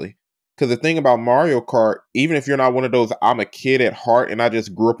friendly? Because the thing about Mario Kart, even if you're not one of those, I'm a kid at heart and I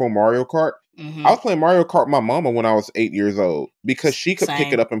just grew up on Mario Kart, Mm-hmm. I was playing Mario Kart with my mama when I was 8 years old because she could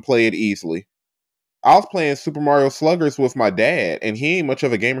pick it up and play it easily. I was playing Super Mario Sluggers with my dad, and he ain't much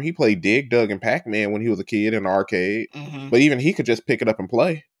of a gamer. He played Dig Dug and Pac-Man when he was a kid in the arcade, Mm-hmm. but even he could just pick it up and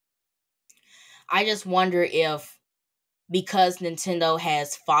play. I just wonder if, because Nintendo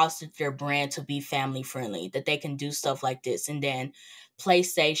has fostered their brand to be family friendly, that they can do stuff like this, and then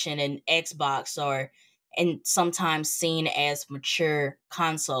PlayStation and Xbox are and sometimes seen as mature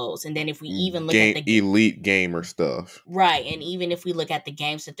consoles. And then if we even look at the elite gamer stuff, right, and even if we look at the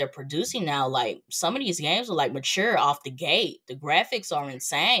games that they're producing now, like, some of these games are like mature off the gate. The graphics are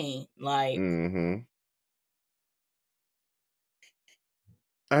insane. Like, mm-hmm.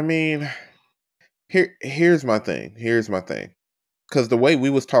 I mean, here's my thing. Because the way we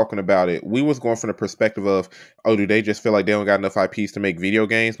was talking about it, we was going from the perspective of, oh, do they just feel like they don't got enough IPs to make video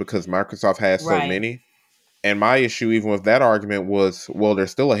games because Microsoft has so many? And my issue, even with that argument, was, well, they're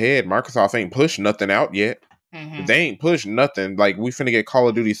still ahead. Microsoft ain't pushed nothing out yet. Mm-hmm. They ain't pushed nothing. Like, we finna get Call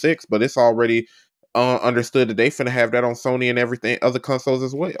of Duty 6, but it's already understood that they finna have that on Sony and everything, other consoles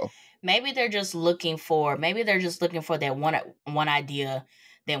as well. Maybe they're just looking for that one idea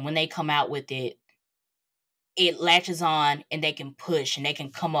that when they come out with it, it latches on and they can push and they can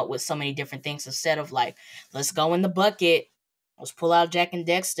come up with so many different things, instead of like, let's go in the bucket, let's pull out Jack and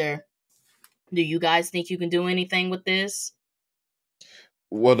Dexter. Do you guys think you can do anything with this?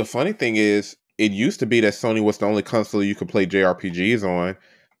 Well, the funny thing is, it used to be that Sony was the only console you could play JRPGs on,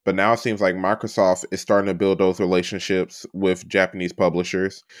 but now it seems like Microsoft is starting to build those relationships with Japanese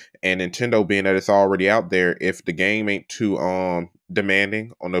publishers, and Nintendo, being that it's already out there, if the game ain't too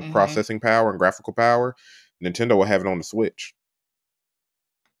demanding on the processing power and graphical power, Nintendo will have it on the Switch.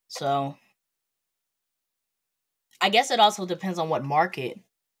 So, I guess it also depends on what market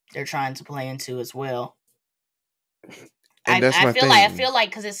they're trying to play into as well. And I feel like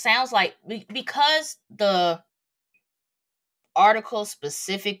because it sounds like, because the article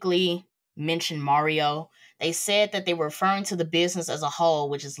specifically mentioned Mario, they said that they were referring to the business as a whole,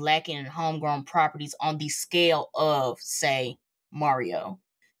 which is lacking in homegrown properties on the scale of, say, Mario.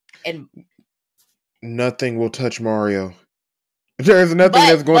 And nothing will touch Mario. There's nothing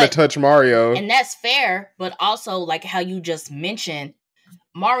that's going to touch Mario. And that's fair, but also, like how you just mentioned,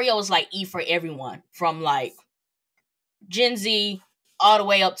 Mario is like E for everyone, from like Gen Z all the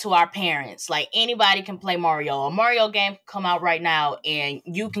way up to our parents. Like, anybody can play Mario. A Mario game can come out right now and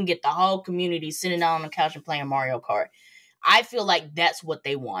you can get the whole community sitting down on the couch and playing Mario Kart. I feel like that's what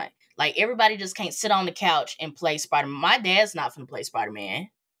they want. Like, everybody just can't sit on the couch and play Spider-Man. My dad's not finna play Spider-Man.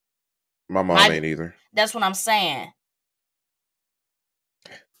 My mom ain't either. That's what I'm saying.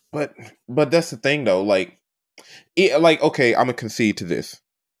 But that's the thing though. Like, okay, I'm gonna concede to this.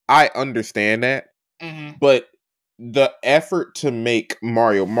 I understand that, but the effort to make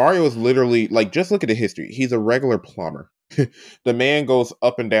Mario is literally, like, just look at the history. He's a regular plumber. The man goes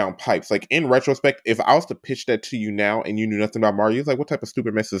up and down pipes. Like, in retrospect, if I was to pitch that to you now and you knew nothing about Mario, you're like, what type of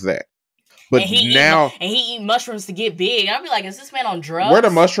stupid mess is that? But now, and he eat mushrooms to get big. I'll be like, is this man on drugs? Where the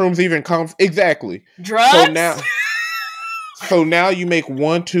mushrooms even come from? Exactly. Drugs? So now you make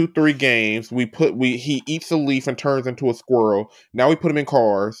 1, 2, 3 games. He eats a leaf and turns into a squirrel. Now we put him in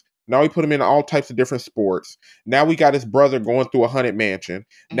cars. Now we put him in all types of different sports. Now we got his brother going through a haunted mansion.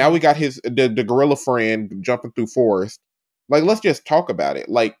 Now we got the gorilla friend jumping through forest. Like, let's just talk about it.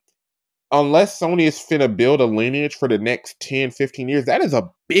 Like, unless Sony is finna build a lineage for the next 10, 15 years, that is a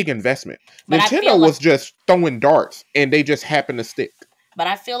big investment. But Nintendo was just throwing darts, and they just happened to stick. But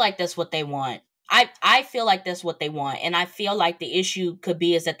I feel like that's what they want. I feel like that's what they want. And I feel like the issue could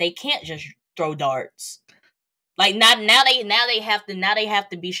be is that they can't just throw darts. Like, now they have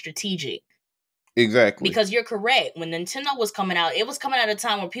to be strategic. Exactly. Because you're correct. When Nintendo was coming out, it was coming at a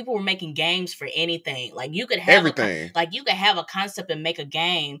time when people were making games for anything. Like, you could have everything. You could have a concept and make a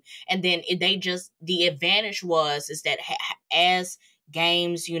game, and then the advantage was that as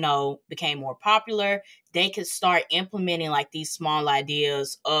games, became more popular, they could start implementing like these small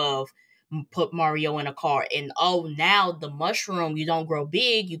ideas of put Mario in a car, and now the mushroom, you don't grow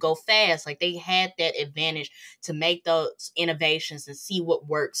big, you go fast. Like, they had that advantage to make those innovations and see what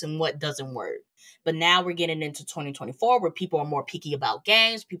works and what doesn't work. But now we're getting into 2024 where people are more picky about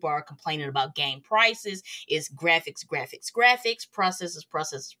games. People are complaining about game prices. It's graphics,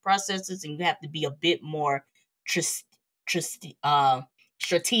 processes, and you have to be a bit more strategic.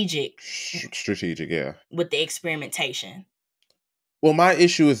 Strategic, yeah. With the experimentation. Well, my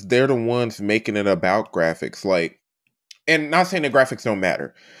issue is they're the ones making it about graphics. Like, and not saying the graphics don't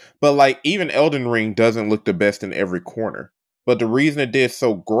matter, but like, even Elden Ring doesn't look the best in every corner. But the reason it did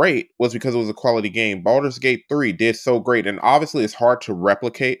so great was because it was a quality game. Baldur's Gate 3 did so great. And obviously it's hard to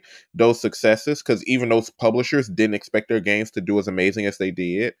replicate those successes because even those publishers didn't expect their games to do as amazing as they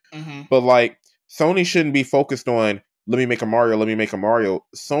did. Mm-hmm. But like, Sony shouldn't be focused on, let me make a Mario.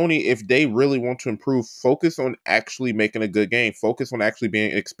 Sony, if they really want to improve, focus on actually making a good game. Focus on actually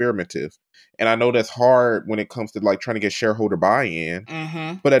being experimentative. And I know that's hard when it comes to like trying to get shareholder buy-in.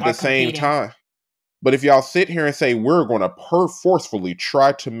 Mm-hmm. But at the same time, but if y'all sit here and say we're going to forcefully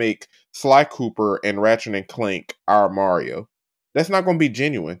try to make Sly Cooper and Ratchet and Clank our Mario, that's not going to be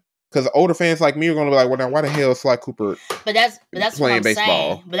genuine. Because older fans like me are going to be like, well, now why the hell is Sly Cooper that's playing what I'm baseball?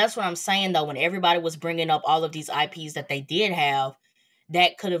 Saying. But that's what I'm saying, though. When everybody was bringing up all of these IPs that they did have,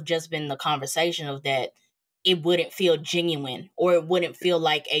 that could have just been the conversation of that it wouldn't feel genuine, or it wouldn't feel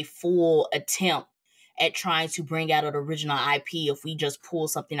like a full attempt at trying to bring out an original IP if we just pull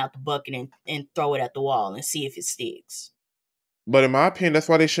something out the bucket and throw it at the wall and see if it sticks. But in my opinion, that's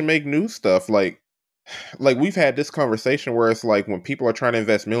why they should make new stuff. Like we've had this conversation where it's like when people are trying to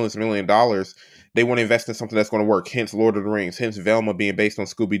invest $1 million, they want to invest in something that's going to work. Hence Lord of the Rings, hence Velma being based on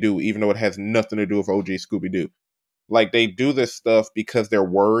Scooby-Doo, even though it has nothing to do with OG Scooby-Doo. Like, they do this stuff because they're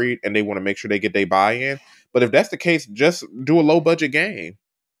worried and they want to make sure they get their buy-in. But if that's the case, just do a low-budget game.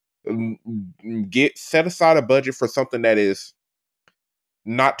 Set aside a budget for something that is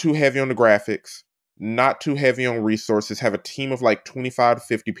not too heavy on the graphics, not too heavy on resources, have a team of like 25 to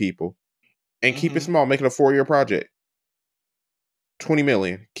 50 people, and keep it small. Make it a 4-year project. 20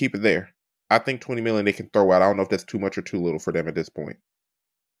 million, keep it there. I think 20 million they can throw out. I don't know if that's too much or too little for them at this point.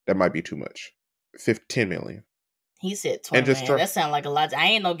 That might be too much. 10 million. He said 20 million. That sounds like a lot. I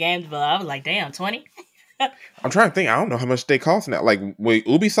ain't no games, but I was like, damn, 20? I'm trying to think. I don't know how much they cost now. Like, with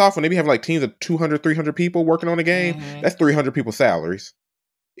Ubisoft, when they have like teams of 200, 300 people working on a game, that's 300 people's salaries.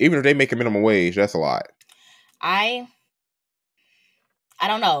 Even if they make a minimum wage, that's a lot. I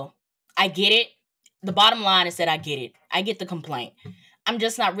don't know. I get it. The bottom line is that I get it. I get the complaint. I'm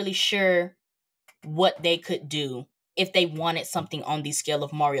just not really sure what they could do if they wanted something on the scale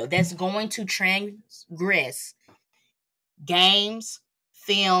of Mario that's going to transgress games,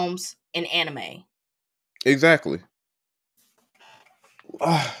 films, and anime. Exactly.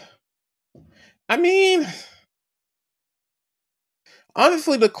 I mean,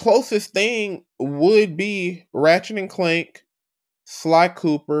 honestly, the closest thing would be Ratchet and Clank, Sly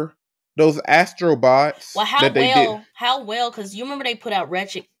Cooper, those Astrobots. Well, how well? Because you remember they put out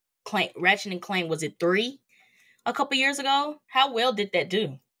Ratchet and Clank. Was it 3 a couple years ago? How well did that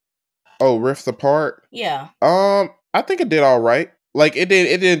do? Oh, Rifts Apart. Yeah. I think it did all right. Like, it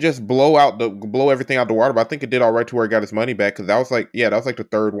didn't just blow everything out the water, but I think it did all right to where it got its money back, because that was like the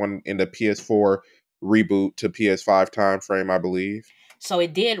third one in the PS4 reboot to PS5 time frame, I believe. So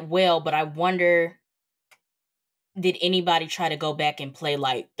it did well, but I wonder, did anybody try to go back and play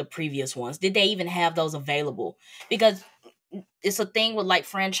like the previous ones? Did they even have those available? Because it's a thing with like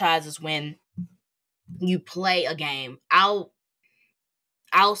franchises, when you play a game. I'll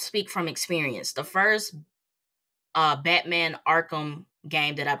speak from experience. The first Batman Arkham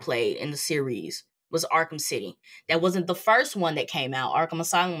game that I played in the series was Arkham City. That wasn't the first one that came out. Arkham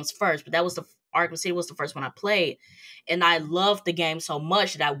Asylum was first, but that was the Arkham City was the first one I played, and I loved the game so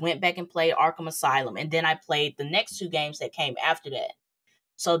much that I went back and played Arkham Asylum, and then I played the next two games that came after that.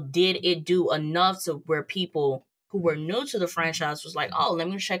 So did it do enough to where people who were new to the franchise was like, oh, let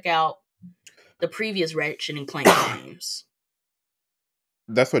me check out the previous Ratchet and Clank games?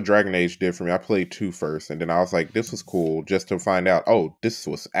 That's what Dragon Age did for me. I played 2 first, and then I was like, this was cool, just to find out, oh, this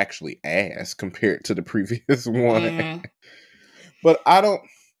was actually ass compared to the previous one. Mm. But I don't...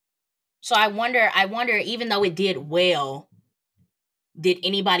 So I wonder, even though it did well, did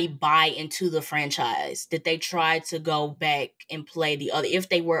anybody buy into the franchise? Did they try to go back and play the other, if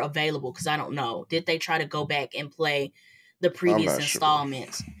they were available? Because I don't know. Did they try to go back and play the previous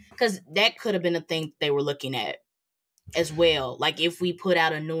installments? Because that could have been a thing they were looking at as well. Like, if we put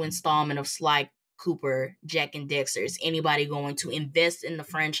out a new installment of Sly Cooper, Jack and Dexter, is anybody going to invest in the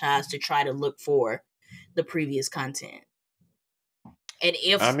franchise to try to look for the previous content? And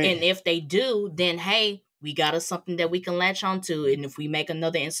if they do, then hey, we got us something that we can latch onto, and if we make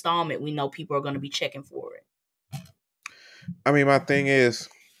another installment, we know people are going to be checking for it. I mean, my thing is,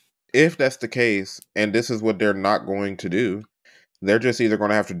 if that's the case, and this is what they're not going to do, they're just either going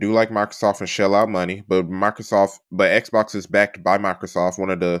to have to do like Microsoft and shell out money, but Xbox is backed by Microsoft,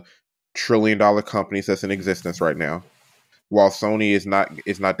 one of the $1 trillion companies that's in existence right now. While Sony is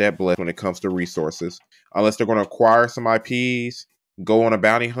not that blessed when it comes to resources. Unless they're going to acquire some IPs, go on a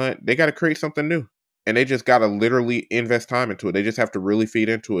bounty hunt, they got to create something new. And they just got to literally invest time into it. They just have to really feed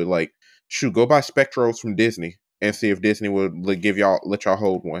into it. Like, shoot, go buy Spectros from Disney and see if Disney would let y'all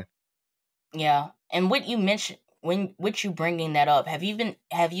hold one. Yeah. And what you mentioned, with you bringing that up, have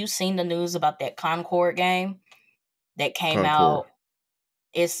you seen the news about that Concord game that came out?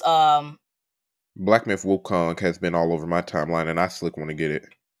 It's Black Myth Wukong has been all over my timeline, and I slick want to get it.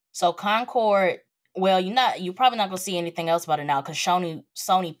 So Concord, well, you're probably not gonna see anything else about it now because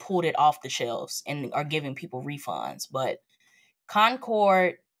Sony pulled it off the shelves and are giving people refunds. But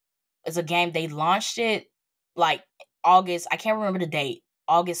Concord is a game, they launched it like August, I can't remember the date,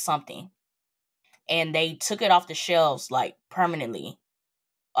 August something. And they took it off the shelves like permanently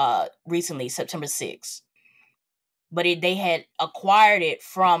recently, September 6th. But they had acquired it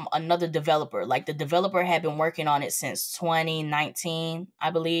from another developer. Like, the developer had been working on it since 2019,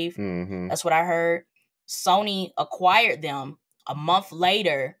 I believe. Mm-hmm. That's what I heard. Sony acquired them a month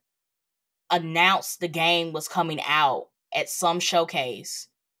later, announced the game was coming out at some showcase.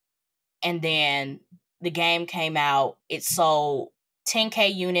 And then the game came out. It sold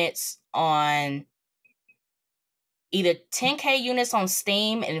 10K units on... either 10K units on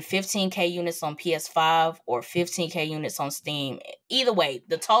Steam and 15K units on PS5, or 15K units on Steam. Either way,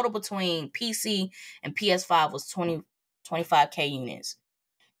 the total between PC and PS5 was 25K units.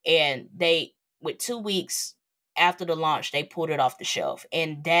 And they, with 2 weeks after the launch, they pulled it off the shelf.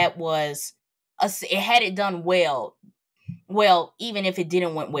 And that was, it had it done well, even if it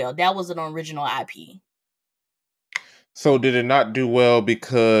didn't went well, that was an original IP. So did it not do well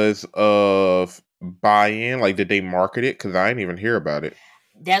because of buy-in? Like, did they market it? Because I didn't even hear about it.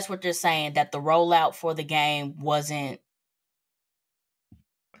 That's what they're saying, that the rollout for the game wasn't...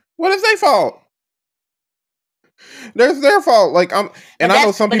 What is their fault? That's their fault. Like, I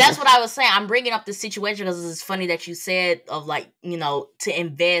know some people... But that's what I was saying. I'm bringing up the situation because it's funny that you said of, like, to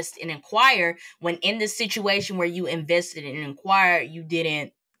invest and inquire, when in this situation where you invested and inquired, you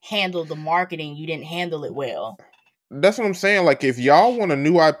didn't handle the marketing. You didn't handle it well. That's what I'm saying. Like, if y'all want a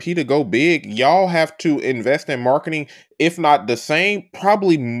new IP to go big, y'all have to invest in marketing, if not the same,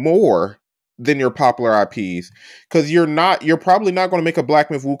 probably more than your popular IPs. Because you're probably not going to make a Black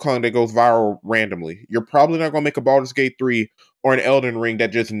Myth Wukong that goes viral randomly. You're probably not going to make a Baldur's Gate 3 or an Elden Ring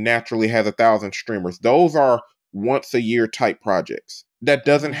that just naturally has 1,000 streamers. Those are once a year type projects. That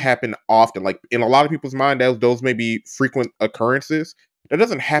doesn't happen often. Like, in a lot of people's mind, those may be frequent occurrences. That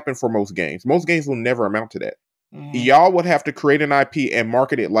doesn't happen for most games. Most games will never amount to that. Mm-hmm. Y'all would have to create an IP and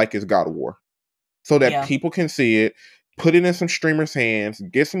market it like it's God of War, so that people can see it, put it in some streamers' hands,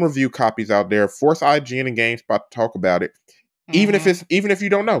 get some review copies out there, force IGN and GameSpot to talk about it, even if you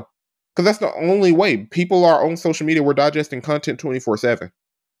don't know, because that's the only way. People are on social media. We're digesting content 24/7.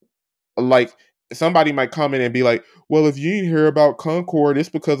 Like, somebody might come in and be like, "Well, if you didn't hear about Concord, it's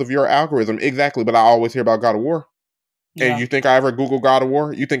because of your algorithm." Exactly, but I always hear about God of War. Yeah. And you think I ever Google God of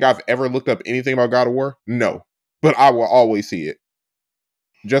War? You think I've ever looked up anything about God of War? No. But I will always see it.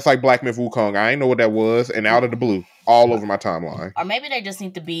 Just like Black Myth Wukong. I ain't know what that was, and out of the blue, all over my timeline. Or maybe they just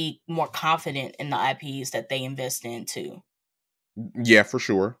need to be more confident in the IPs that they invest in, too. Yeah, for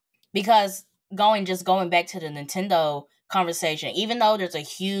sure. Because going back to the Nintendo conversation, even though there's a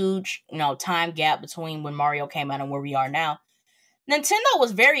huge, time gap between when Mario came out and where we are now, Nintendo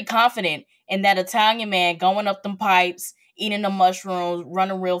was very confident in that Italian man going up them pipes, eating the mushrooms,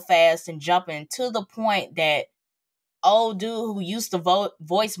 running real fast and jumping, to the point that old dude who used to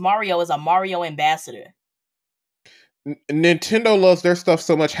voice Mario is a Mario ambassador. Nintendo loves their stuff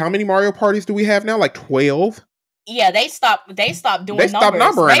so much. How many Mario parties do we have now? Like 12? Yeah, they stopped doing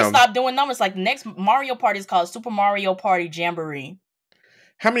numbers. They stopped doing numbers. Like, the next Mario Party is called Super Mario Party Jamboree.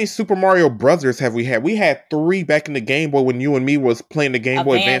 How many Super Mario Brothers have we had? We had 3 back in the Game Boy when you and me was playing the Game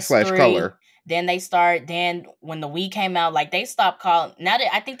Boy Advance / Color. Then when the Wii came out, like, they stopped calling. Now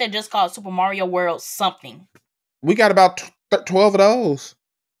I think they just called Super Mario World something. We got about 12 of those.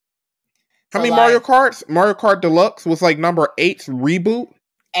 How many Mario Karts? Mario Kart Deluxe was like number 8's reboot.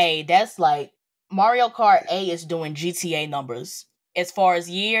 Hey, that's like Mario Kart 8 is doing GTA numbers. As far as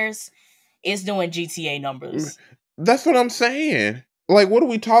years, it's doing GTA numbers. That's what I'm saying. Like, what are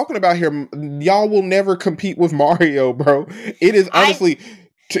we talking about here? Y'all will never compete with Mario, bro. It is honestly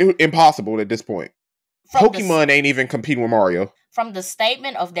impossible at this point. Pokemon ain't even competing with Mario. From the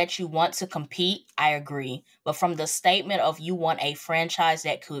statement of that you want to compete, I agree. But from the statement of you want a franchise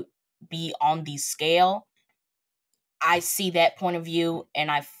that could be on the scale, I see that point of view,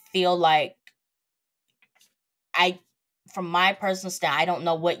 and I feel like from my personal style, I don't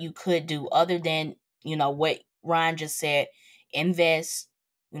know what you could do other than, what Ryan just said, invest,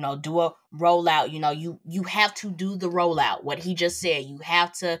 do a rollout. You have to do the rollout. What he just said, you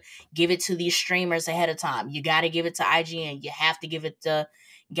have to give it to these streamers ahead of time. You got to give it to IGN. You have to give it to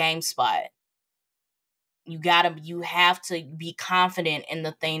GameSpot. You have to be confident in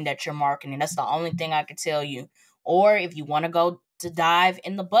the thing that you're marketing. That's the only thing I can tell you. Or if you want to go to dive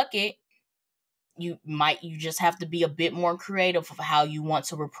in the bucket, you just have to be a bit more creative of how you want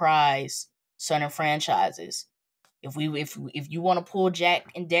to reprise certain franchises. If you want to pull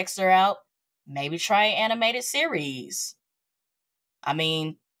Jack and Dexter out, maybe try an animated series. I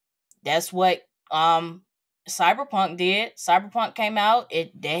mean, that's what Cyberpunk did. Cyberpunk came out,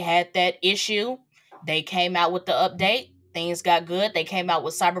 they had that issue. They came out with the update. Things got good. They came out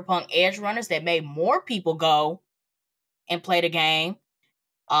with Cyberpunk Edge Runners that made more people go and play the game.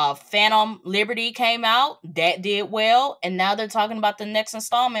 Phantom Liberty came out. That did well. And now they're talking about the next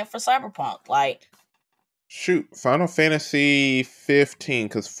installment for Cyberpunk. Like, shoot, Final Fantasy 15,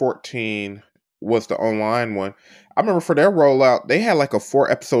 because 14 was the online one. I remember for their rollout, they had like a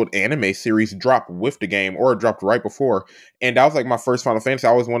 4-episode anime series drop with the game, or it dropped right before. And that was like my first Final Fantasy.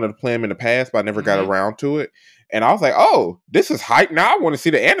 I always wanted to play them in the past, but I never got around to it. And I was like, oh, this is hype. Now I want to see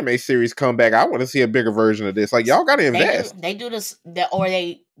the anime series come back. I want to see a bigger version of this. Like, y'all got to invest. They do this, or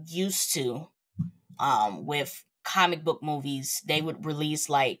they used to, with comic book movies. They would release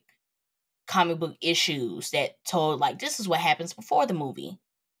like comic book issues that told like, this is what happens before the movie.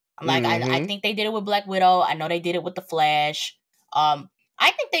 Like, I think they did it with Black Widow. I know they did it with The Flash. I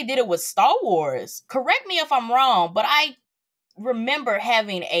think they did it with Star Wars. Correct me if I'm wrong, but I remember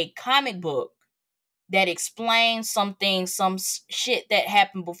having a comic book that explains some shit that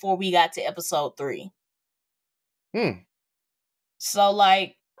happened before we got to episode 3. So,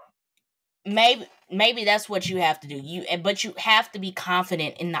 like, maybe that's what you have to do. But you have to be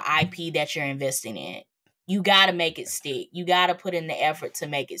confident in the IP that you're investing in. You got to make it stick. You got to put in the effort to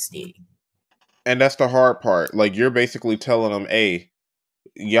make it stick. And that's the hard part. Like, you're basically telling them, hey,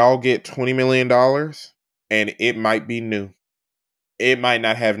 y'all get $20 million and it might be new. It might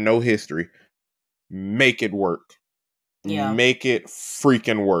not have no history. Make it work. Yeah. Make it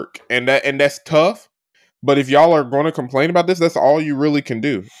freaking work. And that's tough. But if y'all are going to complain about this, that's all you really can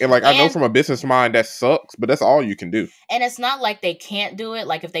do. And I know from a business mind that sucks, but that's all you can do. And it's not like they can't do it.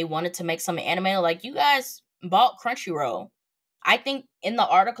 Like, if they wanted to make something animated, like, you guys bought Crunchyroll. I think in the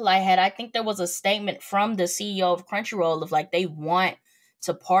article I had, I think there was a statement from the CEO of Crunchyroll of like, they want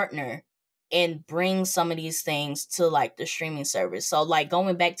to partner and bring some of these things to like the streaming service. So, like,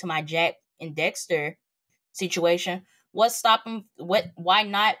 going back to my Jack and Dexter situation, what's stopping? Why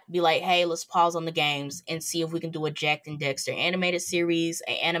not be like, hey, let's pause on the games and see if we can do a Jack and Dexter animated series,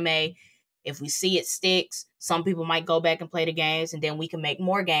 an anime. If we see it sticks, some people might go back and play the games, and then we can make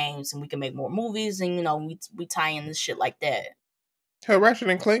more games and we can make more movies, and we tie in this shit like that. Hell, Ratchet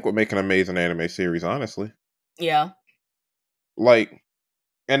and Clank would make an amazing anime series, honestly. Yeah. Like,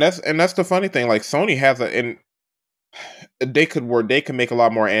 and that's the funny thing. Like, Sony has they could make a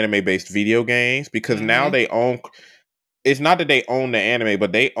lot more anime based video games because now they own. it's not that they own the anime,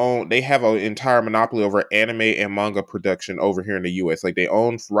 but they have an entire monopoly over anime and manga production over here in the US. Like they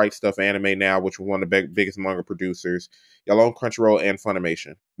own Right Stuff Anime now, which is one of the biggest manga producers. Y'all own Crunchyroll and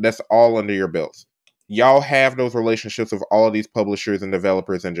Funimation. That's all under your belts. Y'all have those relationships with all of these publishers and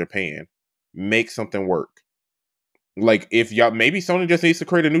developers in Japan. Make something work. Like if y'all, maybe Sony just needs to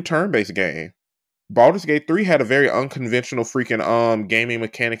create a new turn-based game. Baldur's Gate 3 had a very unconventional freaking gaming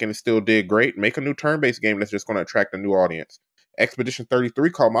mechanic and it still did great. Make a new turn-based game that's just going to attract a new audience. Expedition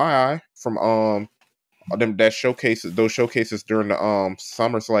 33 caught my eye from those showcases during the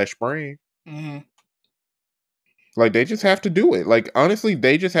summer/spring. Mm-hmm. Like they just have to do it. Like honestly,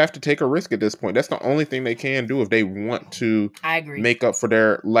 they just have to take a risk at this point. That's the only thing they can do if they want to I agree. make up for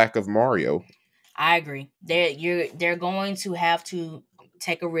their lack of Mario. I agree. They're going to have to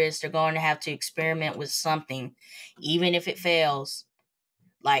take a risk. They're going to have to experiment with something, even if it fails.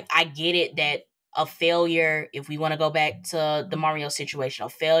 Like I get it that a failure, if we want to go back to the Mario situation, a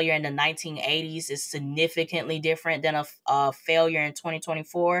failure in the 1980s is significantly different than a failure in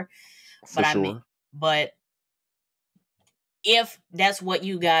 2024. For sure. But if that's what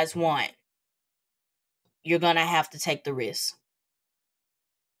you guys want, you're gonna have to take the risk.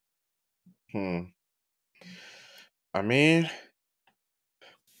 I mean,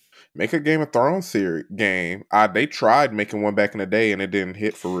 make a Game of Thrones game. They tried making one back in the day and it didn't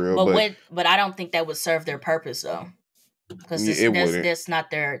hit for real. But I don't think that would serve their purpose though, because that's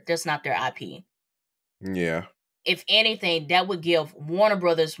not their IP. Yeah. If anything, that would give Warner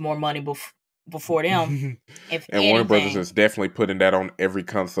Brothers more money before them. Warner Brothers is definitely putting that on every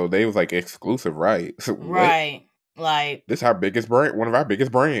console. They was like exclusive, right? Right. Like this our biggest brand, one of our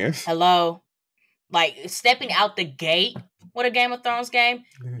biggest brands. Hello. Like stepping out the gate with a Game of Thrones game,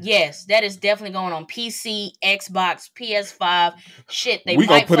 yes, that is definitely going on PC, Xbox, PS5. Shit, we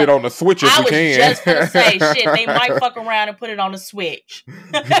gonna put it on the Switch if we can. I was just gonna say, shit, they might fuck around and put it on the Switch.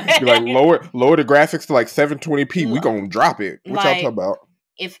 Like lower the graphics to like 720p. We gonna drop it. What y'all talking about?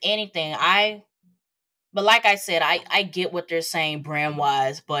 If anything, but like I said, I get what they're saying brand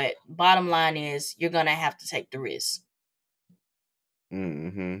wise, but bottom line is you're gonna have to take the risk.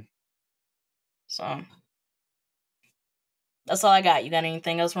 Mm-hmm. So that's all I got. You got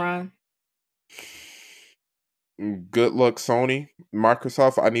anything else, Ron? Good luck, Sony.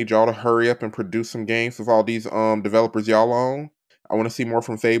 Microsoft, I need y'all to hurry up and produce some games with all these developers y'all own. I want to see more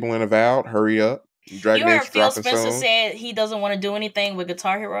from Fable and Avowed. Hurry up. Dragon Age Phil Spencer said he doesn't want to do anything with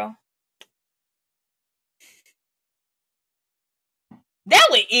Guitar Hero. That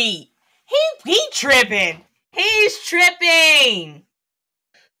would eat. He tripping. He's tripping.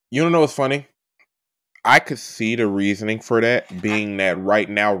 You don't know what's funny? I could see the reasoning for that, being that right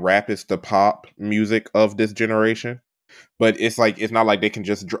now rap is the pop music of this generation. But it's like, it's not like they can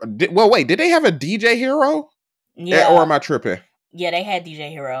just... wait, did they have a DJ Hero? Yeah. Or am I tripping? Yeah, they had DJ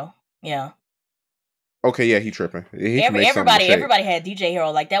Hero. Yeah. Okay, yeah, he tripping. Everybody had DJ Hero.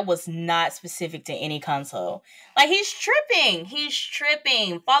 Like, that was not specific to any console. Like, he's tripping.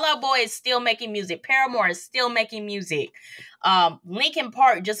 Fall Out Boy is still making music. Paramore is still making music. Linkin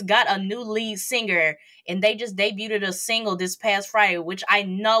Park just got a new lead singer, and they just debuted a single this past Friday, which I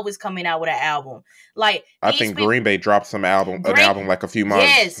know is coming out with an album. Like, I think Green Bay dropped an album like a few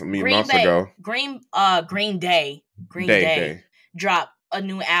months ago. Green Day dropped a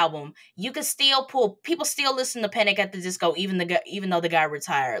new album. You can still people still listen to Panic at the Disco even though the guy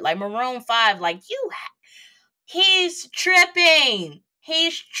retired. Like Maroon 5, like he's tripping.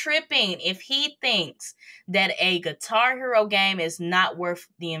 He's tripping if he thinks that a Guitar Hero game is not worth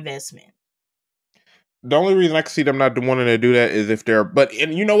the investment. The only reason I can see them not wanting to do that is if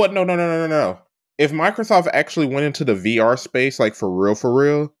and you know what? No. If Microsoft actually went into the VR space, like for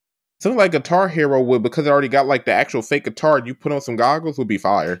real, something like Guitar Hero would, because it already got like the actual fake guitar, and you put on some goggles, would be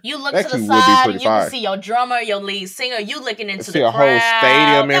fire. You look to the side, and you can see your drummer, your lead singer. You looking into the crowd. See a whole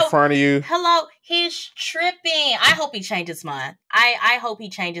stadium in front of you. Hello, he's tripping. I hope he changes his mind. I hope he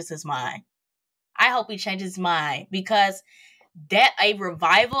changes his mind. Because a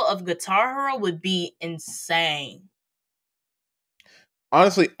revival of Guitar Hero would be insane.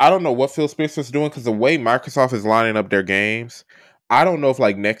 Honestly, I don't know what Phil Spencer's doing, because the way Microsoft is lining up their games, I don't know if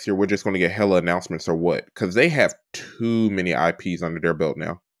like next year we're just going to get hella announcements or what, because they have too many IPs under their belt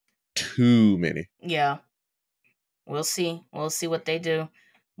now. Too many. Yeah. We'll see. We'll see what they do.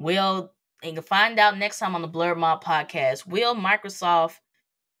 You can find out next time on the Blerd Mob podcast. Will Microsoft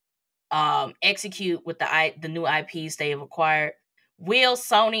execute with the new IPs they have acquired? Will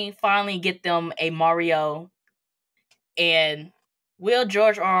Sony finally get them a Mario? And will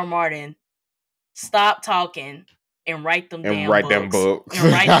George R.R. Martin stop talking and write them and damn write books. them books.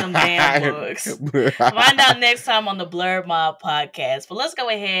 And write them damn books. Find out next time on the Blerd Mob podcast. But let's go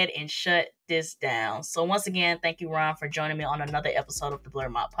ahead and shut this down. So once again, thank you, Ron, for joining me on another episode of the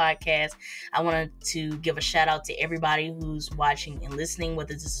Blerd Mob podcast. I wanted to give a shout out to everybody who's watching and listening,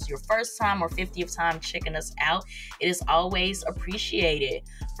 whether this is your first time or 50th time checking us out. It is always appreciated.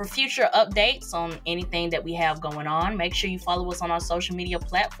 For future updates on anything that we have going on, make sure you follow us on our social media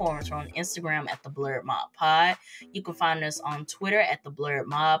platforms. We're on Instagram at the Blerd Mob Pod. You can find us on Twitter at the Blerd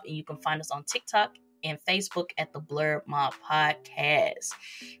Mob, and you can find us on TikTok and Facebook at the Blerd Mob Podcast.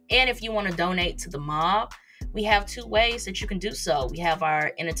 And if you want to donate to the mob, we have two ways that you can do so. We have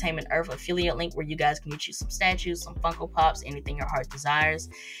our Entertainment Earth affiliate link where you guys can get you some statues, some Funko Pops, anything your heart desires.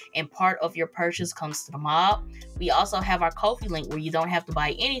 And part of your purchase comes to the mob. We also have our Ko-fi link where you don't have to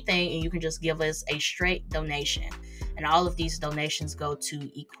buy anything and you can just give us a straight donation. And all of these donations go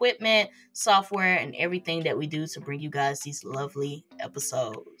to equipment, software, and everything that we do to bring you guys these lovely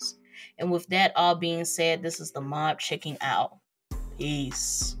episodes. And with that all being said, this is the mob checking out.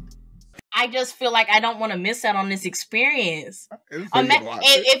 Peace. I just feel like I don't want to miss out on this experience. Imagine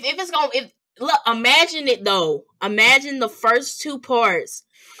it though. Imagine the first two parts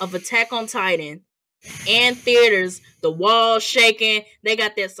of Attack on Titan and theaters, the walls shaking, they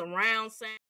got that surround sound.